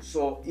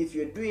if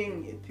you're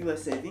doing a pure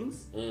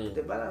savings,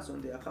 the balance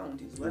on the account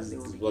is what they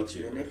will give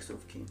to the next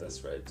of kin.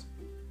 That's right.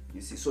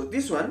 You see, so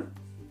this one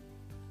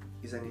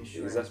is an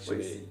insurance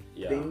policy.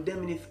 Yeah. The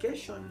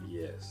indemnification.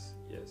 Yes.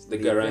 Yes. The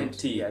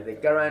guarantee. Yeah, the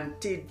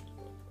guaranteed.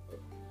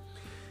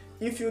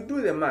 If you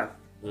do the math,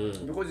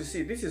 because you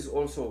see, this is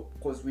also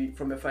because we,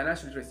 from a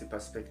financial literacy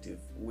perspective,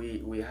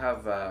 we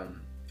have a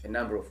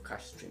number of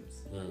cash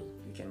streams.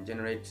 You can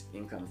generate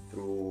income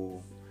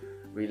through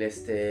real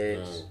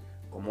estate,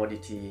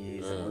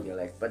 commodities, and all the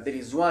like. But there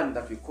is one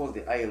that we call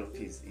the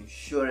ILPs,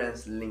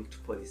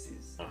 insurance-linked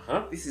policies.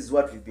 This is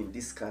what we've been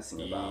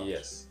discussing about.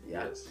 Yes.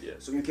 Yeah. Yes. Yes.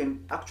 So you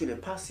can actually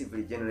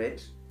passively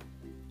generate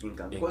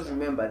income. Because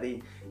remember,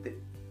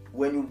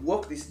 when you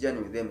walk this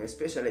journey with them,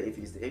 especially if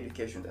it's the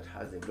education that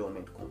has the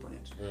dormant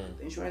component,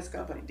 the insurance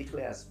company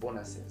declares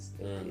bonuses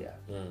every year,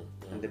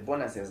 and the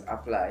bonuses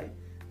apply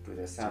to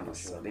the sum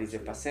assured. There is a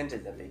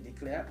percentage that they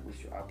declare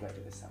which you apply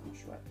to the sum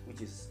assured,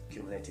 which is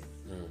cumulative.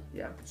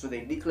 Yeah. So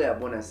they declare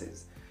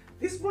bonuses.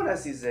 This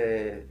bonus is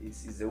a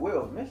way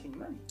of making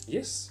money.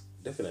 Yes,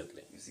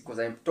 definitely. You see, because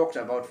I talked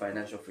about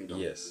financial freedom.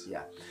 Yes.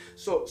 Yeah.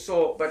 So,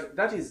 but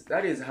that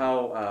is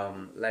how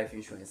life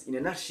insurance, in a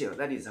nutshell,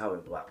 that is how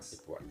it works.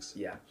 It works.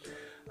 Yeah.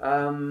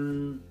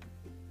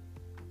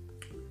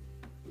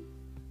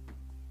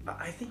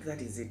 I think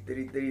that is it. There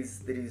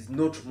is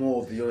not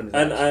more beyond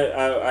that. And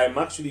I'm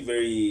actually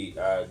very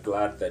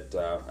glad that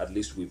at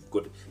least we've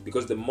got,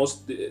 because the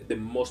most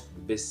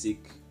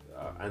basic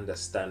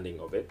understanding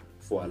of it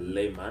for a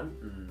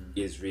layman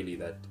is really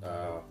that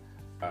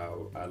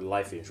a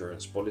life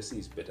insurance policy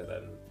is better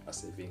than a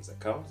savings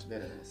account.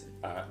 Better than a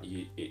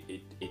savings.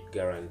 It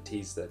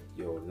guarantees that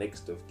your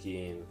next of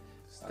kin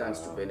stands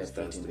to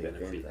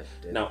benefit.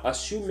 Now,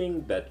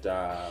 assuming that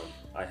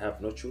I have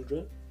no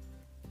children,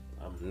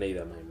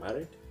 neither am I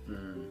married,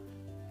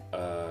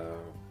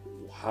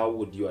 how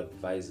would you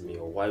advise me,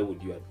 or why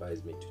would you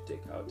advise me to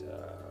take out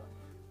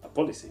a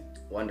policy?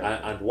 Wonderful.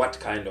 And what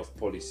kind of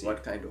policy?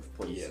 What kind of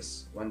policy?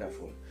 Yes.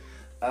 Wonderful.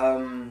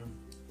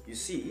 You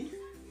see,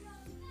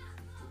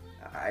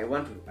 I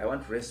want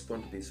to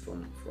respond to this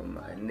from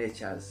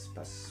nature's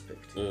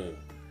perspective.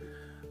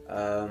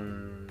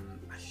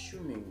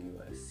 Assuming you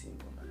are a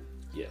single man.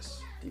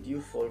 Yes. Did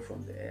you fall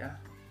from the air?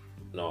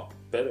 No,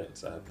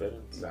 parents. I have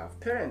parents. You have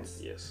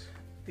parents. Yes.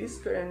 These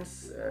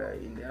parents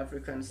in the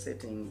African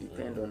setting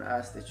depend on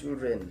us, the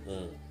children.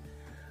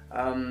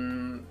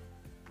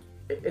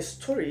 A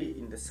story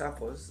in the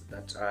circles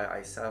that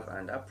I serve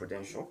under,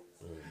 Prudential,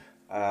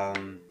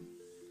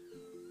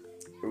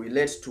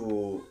 relates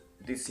to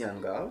this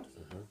young girl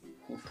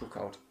who took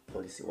out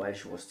policy while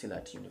she was still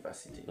at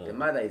university. The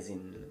mother is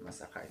in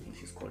Masaka, I think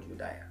she's called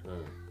Udaya.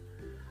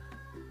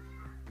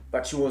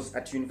 But she was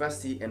at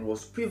university and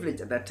was privileged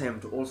at that time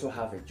to also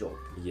have a job.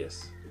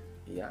 Yes.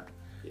 Yeah.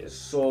 Yes.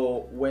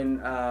 So when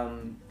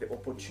the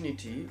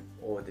opportunity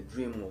or the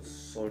dream was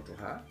sold to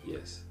her,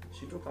 yes,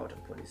 she took out a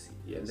policy.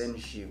 Yes. And then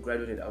she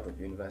graduated out of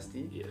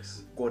university.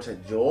 Yes. Got a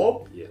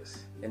job.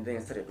 Yes. And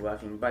then started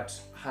working. But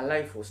her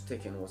life was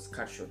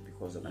cut short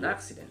because of an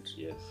accident.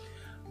 Yes.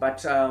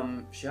 But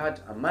she had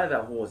a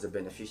mother who was a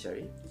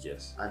beneficiary.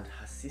 Yes. And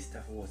her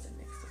sister who was the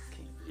next of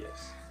kin.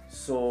 Yes.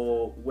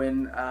 So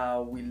when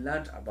we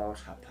learned about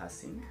her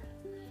passing,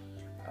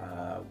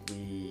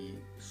 we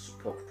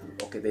spoke to,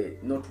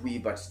 not we,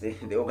 but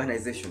the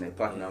organization I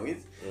partner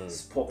with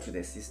spoke to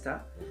the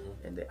sister,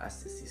 and they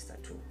asked the sister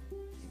to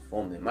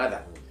inform the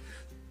mother.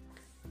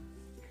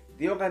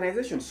 The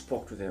organization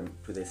spoke to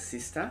the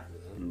sister,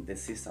 and the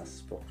sister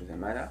spoke to the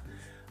mother,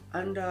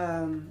 and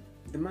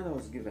the mother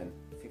was given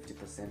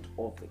 50%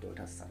 of the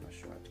daughter's sum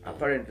assured.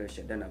 Apparently, she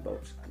had done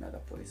about another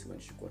policy when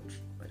she got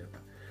whatever.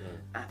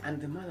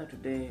 And the mother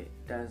today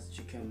does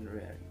chicken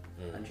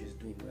rearing, and she's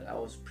doing well. I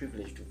was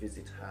privileged to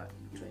visit her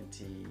in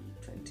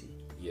 2020,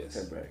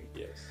 February.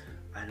 Yes.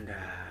 And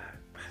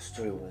her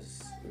story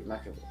was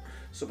remarkable.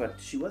 So, but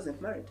she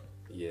wasn't married.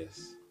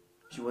 Yes.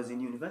 She was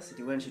in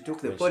university when she took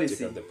the policy.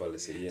 She took the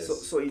policy,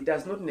 yes. So it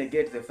does not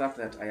negate the fact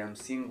that I am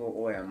single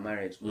or I am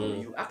married. No,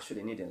 you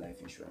actually need a life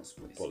insurance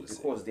policy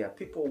because there are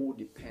people who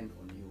depend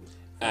on you.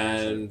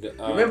 And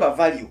remember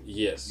value.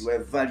 Yes. You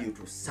have value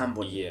to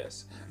somebody.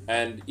 Yes.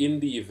 And in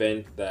the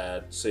event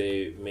that,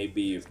 say,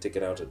 maybe you've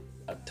taken out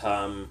a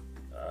term,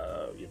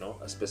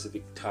 a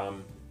specific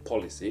term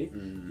policy,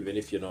 even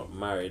if you're not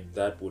married,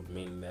 that would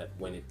mean that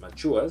when it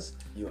matures,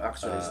 you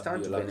actually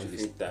stand to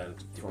benefit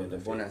from the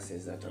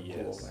bonuses that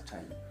accrue over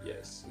time.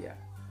 Yes. Yeah.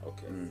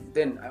 Okay.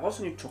 Then I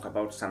also need to talk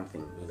about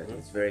something that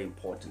is very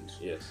important.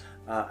 Yes.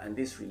 And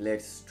this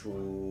relates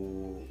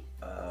to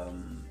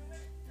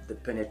the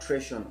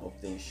penetration of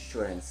the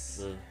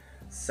insurance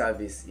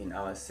service in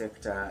our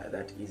sector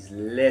that is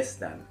less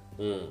than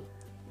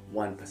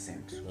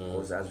 1%.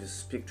 Because as we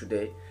speak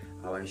today,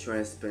 our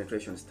insurance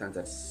penetration stands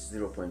at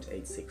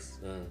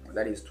 0.86.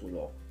 That is too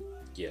low.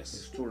 Yes.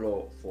 It's too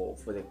low for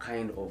the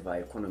kind of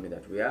economy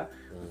that we are.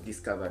 We've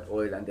discovered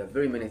oil, and there are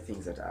very many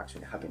things that are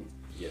actually happening.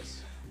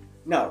 Yes.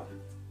 Now,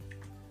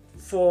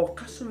 for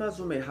customers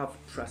who may have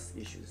trust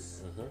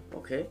issues,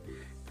 okay,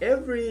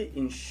 every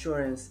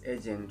insurance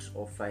agent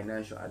or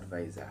financial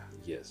advisor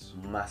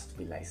must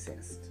be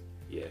licensed.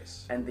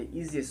 Yes. And the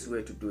easiest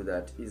way to do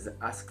that is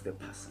ask the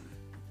person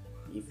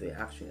if they're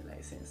actually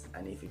licensed,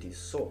 and if it is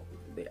so,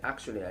 they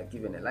actually are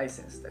given a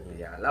license that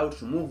they are allowed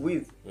to move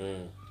with.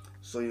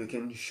 So you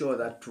can show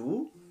that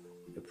to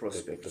the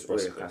prospect or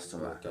a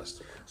customer,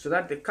 so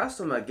that the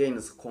customer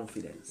gains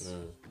confidence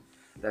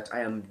that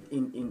I am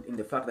in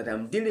the fact that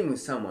I'm dealing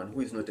with someone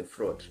who is not a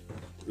fraud.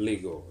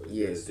 Legal.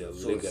 Yes.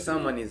 So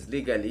someone is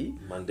legally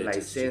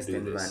licensed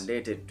and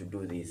mandated to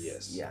do this.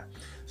 Yes. Yeah.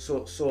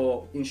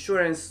 So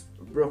insurance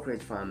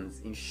brokerage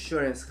firms,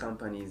 insurance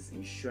companies,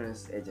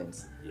 insurance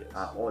agents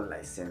are all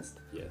licensed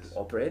to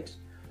operate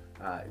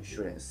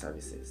insurance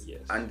services.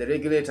 Yes. And the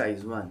regulator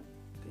is one,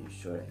 the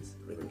insurance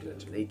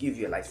regulator. They give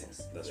you a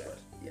license. That's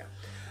right. Yeah.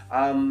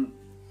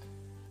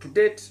 To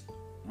date,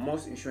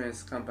 most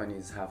insurance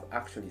companies have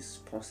actually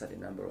sponsored a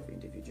number of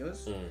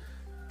individuals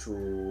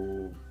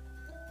to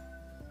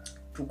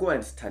go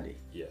and study.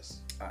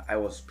 Yes. I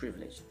was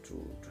privileged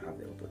to have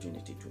the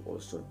opportunity to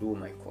also do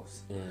my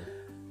course.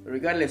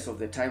 Regardless of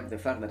the fact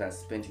that I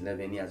spent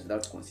 11 years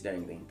without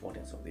considering the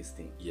importance of this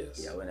thing.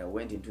 Yes. Yeah, when I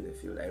went into the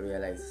field, I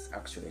realized it's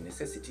actually a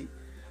necessity.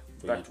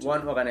 But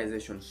one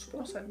organization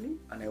sponsored me,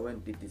 and I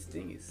went did this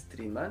thing. It's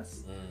 3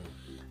 months.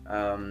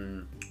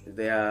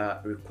 There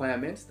are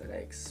requirements that I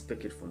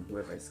expected from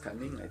whoever is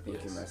coming. I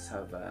think you must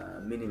have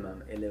a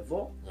minimum A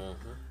level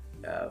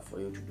for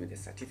you to do the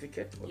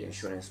certificate of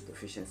insurance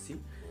proficiency.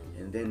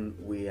 And then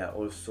we are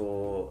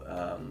also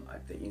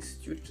at the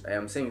institute. I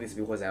am saying this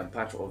because I am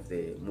part of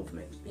the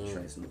movement, the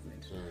insurance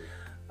movement.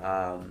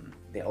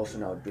 They're also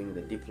now doing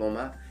the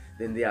diploma.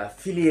 Then there are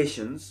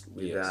affiliations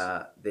with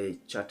the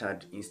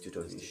Chartered Institute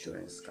of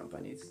Insurance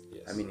Companies.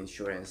 I mean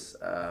insurance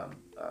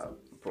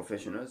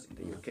professionals in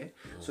the UK.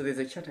 So there's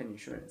a chartered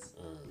insurance.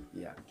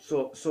 Yeah.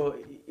 So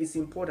it's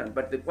important.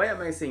 But why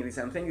am I saying this?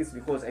 I'm saying this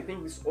because I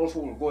think this also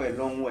will go a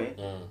long way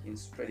in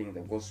spreading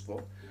the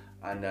gospel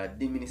and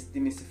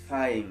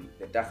demystifying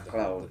the dark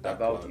cloud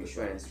about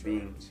insurance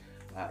being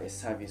a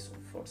service of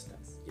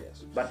fraudsters.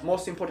 Yes. But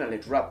most importantly,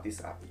 to wrap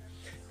this up,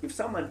 if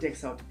someone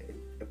takes out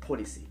a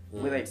policy,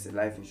 whether it's a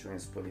life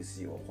insurance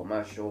policy or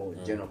commercial or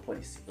general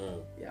policy,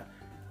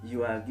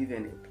 you are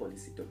given a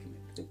policy document.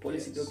 The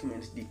policy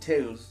document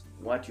details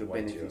what your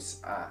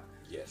benefits are.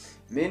 Yes.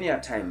 Many a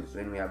times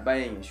when we are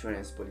buying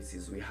insurance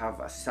policies, we have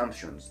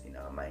assumptions in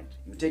our mind.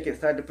 You take a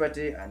third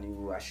party and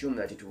you assume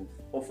that it will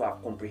offer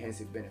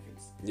comprehensive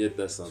benefits. Yet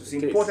that's not so the it's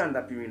case. important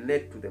that we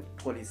relate to the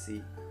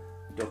policy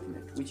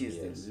document, which is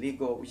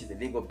the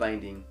legal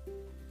binding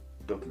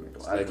document,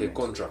 or like a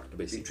contract,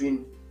 basically,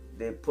 between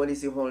the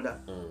policy holder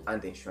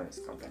and the insurance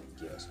company.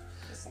 Yes.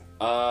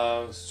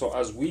 So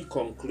as we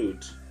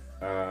conclude,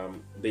 there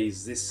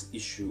is this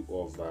issue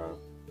of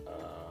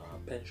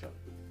pension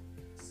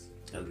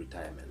and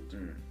retirement.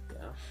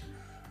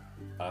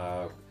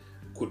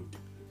 Could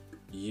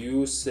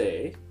you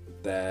say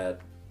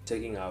that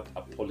taking out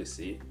a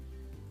policy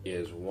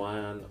is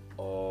one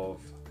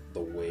of the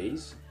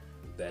ways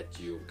that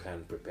you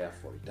can prepare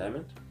for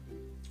retirement?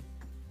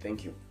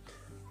 Thank you.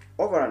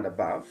 Over and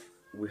above,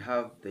 we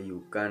have the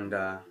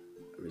Uganda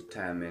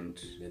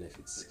Retirement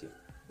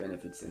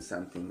Benefits and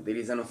something. There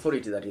is an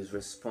authority that is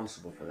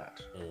responsible for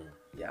that.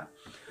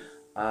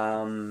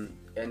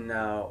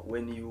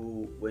 When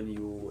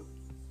you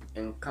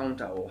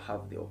encounter or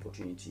have the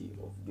opportunity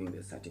of doing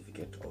the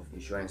certificate of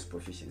insurance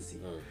proficiency,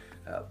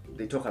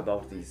 they talk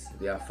about this.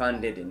 They are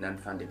funded and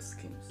non-funded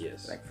schemes.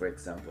 Yes. Like for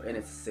example,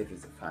 NSSF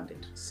is a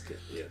funded scheme.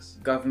 Yes.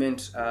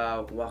 Government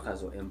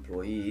workers or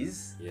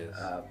employees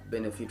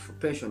benefit for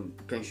pension,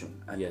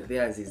 and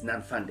theirs is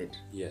non-funded.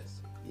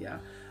 Yes. Yeah.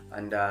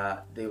 And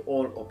they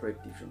all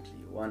operate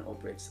differently. One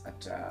operates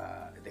at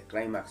the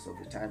climax of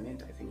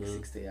retirement, I think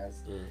 60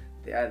 years.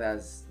 The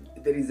others,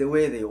 there is a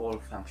way they all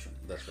function.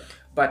 That's right.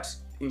 But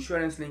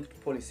insurance-linked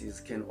policies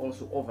can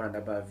also over and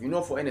above.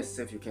 For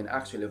NSSF, you can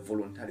actually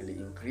voluntarily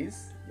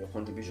increase your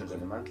contributions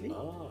on a monthly.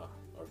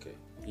 Okay.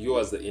 You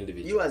as the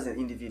individual. You as an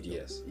individual.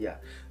 Yes. Yeah.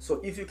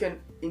 So if you can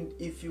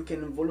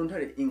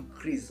voluntarily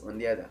increase on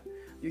the other,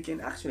 you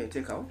can actually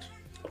take out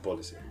a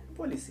policy.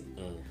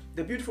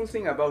 The beautiful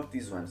thing about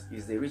these ones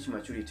is they reach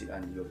maturity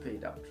and you're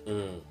paid out.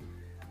 Mm.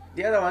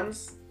 The other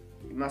ones,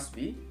 it must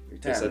be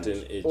retirement, a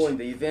certain age, or in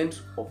the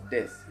event of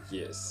death.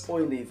 Yes.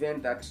 Or in the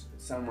event that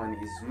someone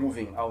is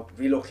moving out,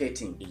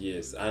 relocating.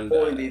 Yes. And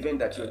or in the event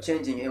that you're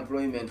changing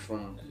employment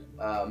from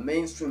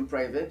mainstream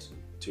private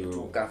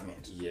to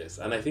government. Yes.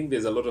 And I think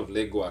there's a lot of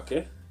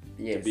legwork,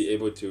 Yes. to be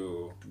able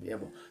to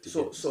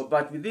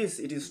but with this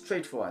it is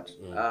straightforward.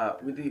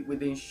 With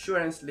the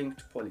insurance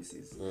linked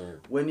policies,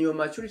 when your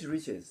maturity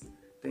reaches,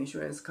 the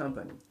insurance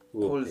company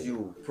calls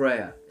you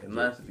prior, a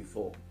month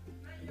before.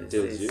 They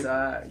say,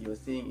 sir, your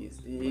thing is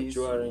this,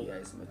 maturing. Yeah,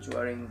 it's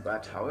maturing,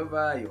 but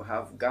however you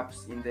have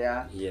gaps in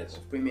there, yes,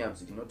 of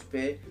premiums you did not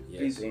pay. Yes.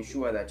 Please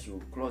ensure that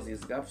you close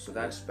these gaps so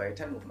that by the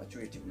time of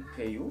maturity we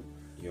pay you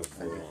your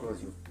full,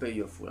 and you pay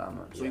your full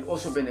amount. So you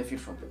also benefit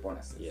from the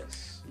bonuses.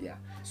 Yes. Yeah.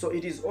 So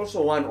it is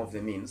also one of the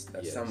means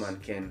that someone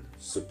can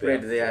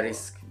spread their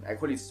risk. I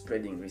call it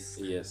spreading risk.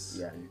 Yes.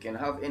 Yeah. You can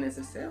have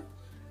NSSF,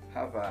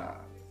 have a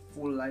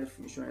full life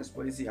insurance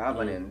policy, have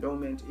an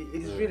endowment.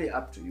 It is really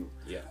up to you.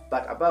 Yeah.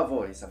 But above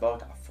all, it's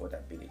about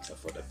affordability.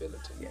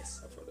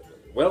 Yes.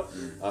 Affordability. Well,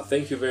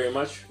 thank you very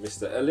much,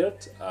 Mr.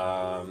 Elliot,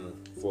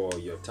 for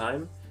your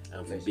time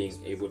and for being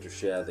able to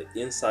share the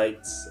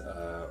insights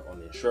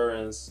on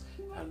insurance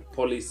and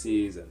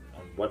policies and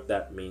what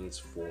that means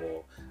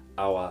for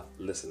our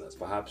listeners.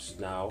 Perhaps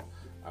now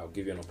I'll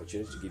give you an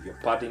opportunity to give your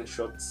parting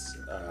shots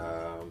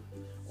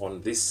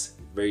on this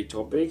very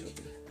topic,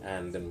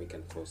 and then we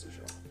can close the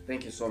show.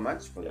 Thank you so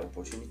much for the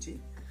opportunity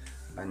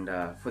and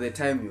for the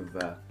time you've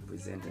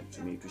presented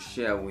to me to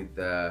share with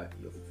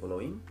your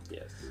following.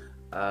 Yes.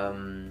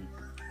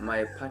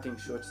 My parting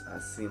shots are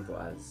simple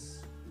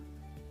as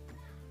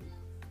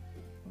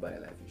buy a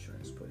life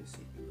insurance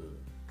policy.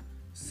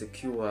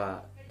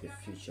 Secure the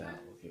future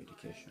of your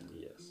education.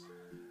 Yes.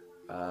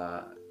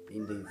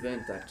 In the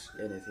event that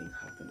anything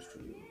happens to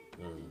you,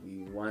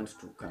 we want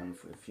to come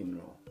for a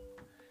funeral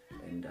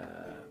and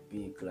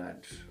be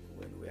glad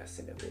when we are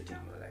celebrating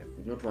your life.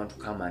 We don't want to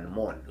come and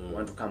mourn. We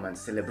want to come and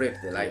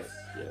celebrate the life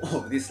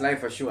of this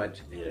life assured.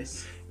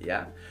 Yes.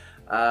 Yeah.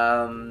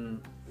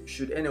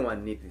 Should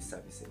anyone need these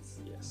services,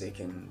 they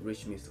can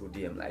reach me through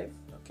DM Live.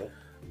 Okay.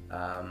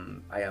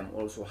 I am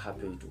also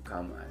happy to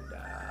come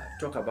and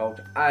talk about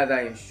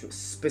other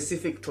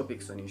specific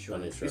topics on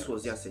insurance. This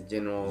was just a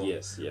general.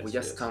 We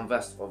just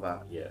canvassed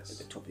over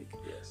the topic.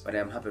 But I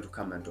am happy to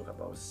come and talk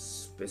about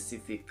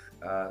specific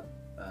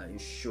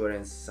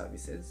insurance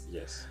services.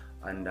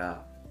 And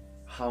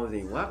how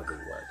they work,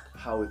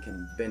 how we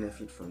can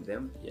benefit from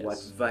them,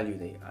 what value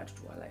they add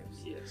to our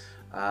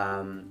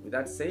lives. With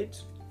that said,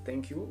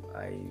 thank you.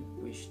 I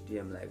wish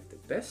DM Live the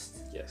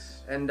best.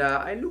 And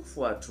I look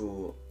forward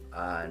to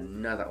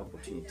another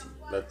opportunity.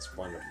 That's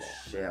wonderful.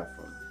 Share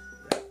from.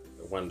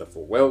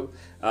 Wonderful. Well,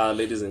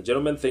 ladies and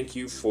gentlemen, thank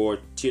you for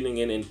tuning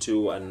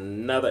into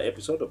another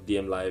episode of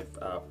DM Live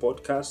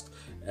podcast.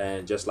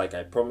 And just like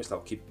I promised, I'll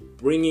keep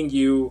bringing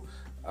you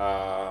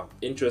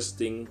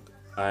interesting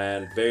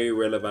and very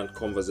relevant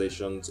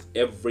conversations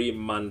every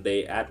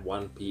Monday at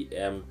 1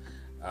 p.m.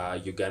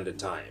 Uganda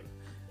time.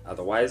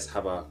 Otherwise,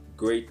 have a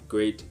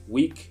great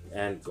week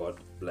and God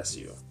bless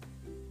you.